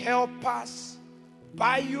 And help us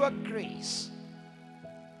by your grace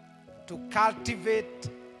to cultivate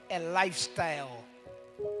a lifestyle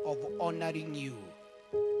of honoring you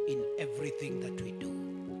in everything that we do.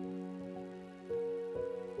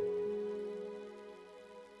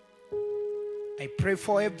 I pray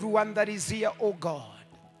for everyone that is here, oh God,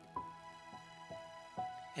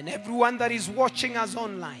 and everyone that is watching us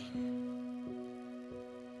online,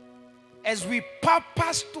 as we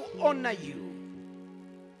purpose to honor you.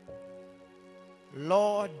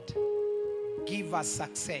 Lord, give us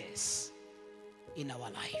success in our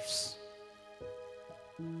lives.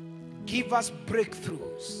 Give us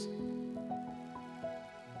breakthroughs.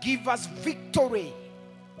 Give us victory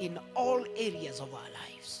in all areas of our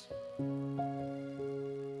lives.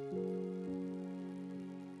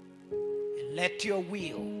 And let your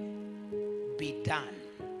will be done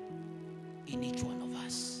in each one of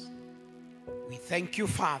us. We thank you,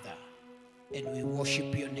 Father, and we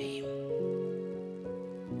worship your name.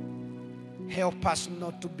 Help us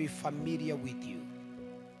not to be familiar with you.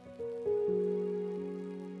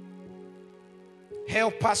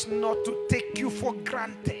 Help us not to take you for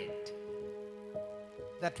granted,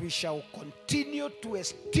 that we shall continue to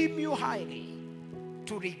esteem you highly,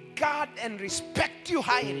 to regard and respect you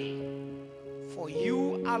highly, for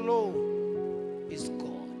you alone is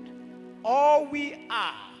God. All we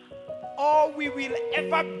are, all we will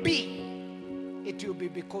ever be, it will be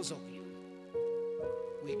because of you.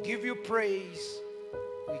 We give you praise,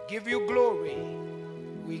 we give you glory,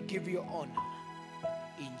 we give you honor.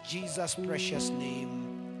 In Jesus' precious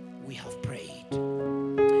name we have prayed.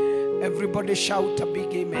 Everybody shout a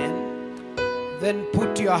big amen. Then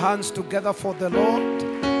put your hands together for the Lord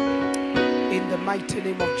in the mighty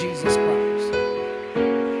name of Jesus Christ.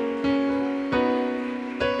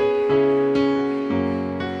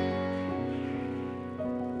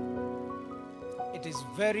 It is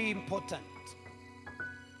very important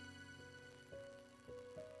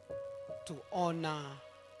to honor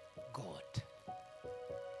God.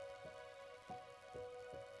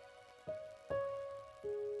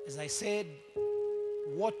 As I said,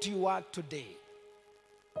 what you are today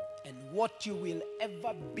and what you will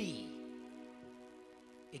ever be,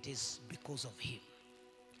 it is because of Him.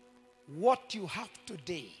 What you have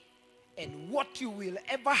today and what you will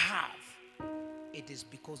ever have, it is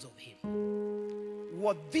because of Him.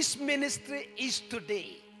 What this ministry is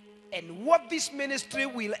today and what this ministry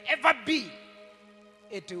will ever be,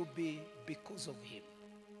 it will be because of Him.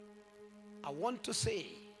 I want to say,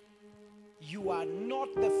 you are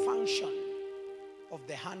not the function of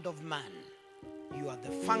the hand of man. You are the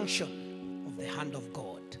function of the hand of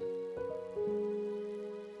God.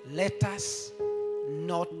 Let us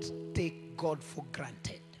not take God for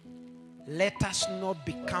granted. Let us not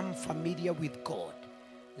become familiar with God.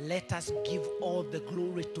 Let us give all the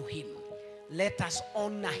glory to Him. Let us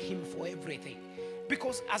honor Him for everything.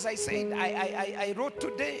 Because as I said, I wrote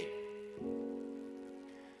today,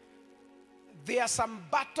 there are some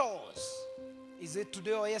battles. Is it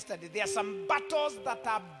today or yesterday? There are some battles that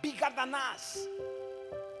are bigger than us.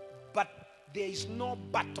 But there is no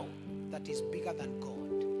battle that is bigger than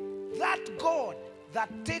God. That God that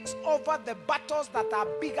takes over the battles that are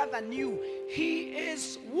bigger than you, He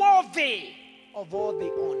is worthy of all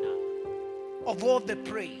the honor, of all the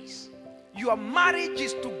praise. Your marriage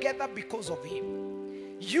is together because of Him.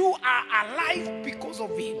 You are alive because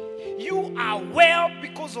of Him. You are well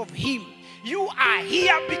because of Him. You are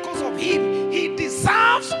here because of Him. He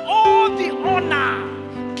deserves all the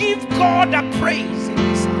honor. Give God a praise in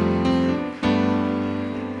this hour.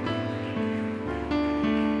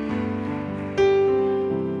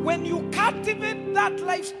 When you cultivate that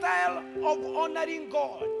lifestyle of honoring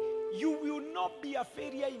God, you will not be a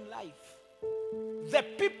failure in life. The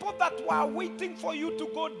people that were waiting for you to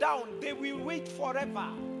go down, they will wait forever.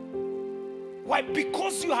 Why?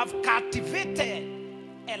 Because you have cultivated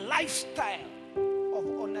a lifestyle of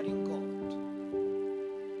honoring God.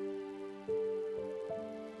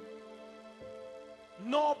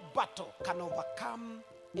 No battle can overcome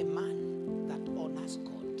a man that honors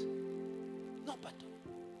God. No battle.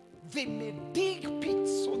 They may dig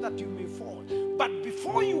pits so that you may fall. But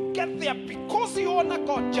before you get there, because you honor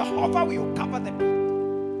God, Jehovah will cover the pit.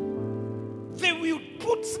 They will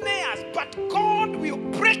put snares, but God will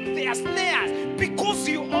break their snares because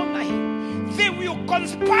you honor Him. They will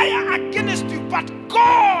conspire against you, but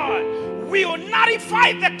God will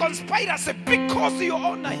nullify the conspiracy because you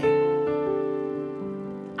honor Him.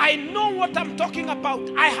 I know what I'm talking about.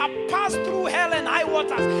 I have passed through hell and high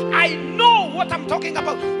waters. I know what I'm talking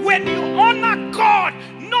about. When you honor God,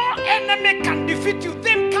 no enemy can defeat you.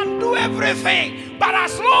 They can do everything. But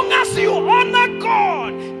as long as you honor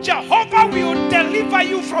God, Jehovah will deliver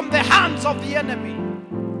you from the hands of the enemy.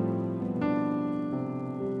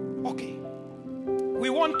 Okay. We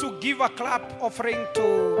want to give a clap offering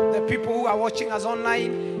to the people who are watching us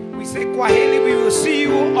online. We say Kwaheli. We will see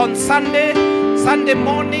you on Sunday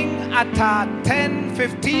morning at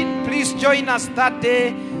 10:15. Please join us that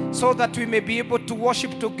day so that we may be able to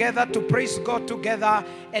worship together, to praise God together,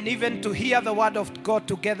 and even to hear the word of God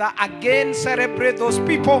together. Again, celebrate those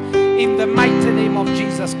people in the mighty name of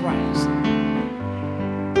Jesus Christ.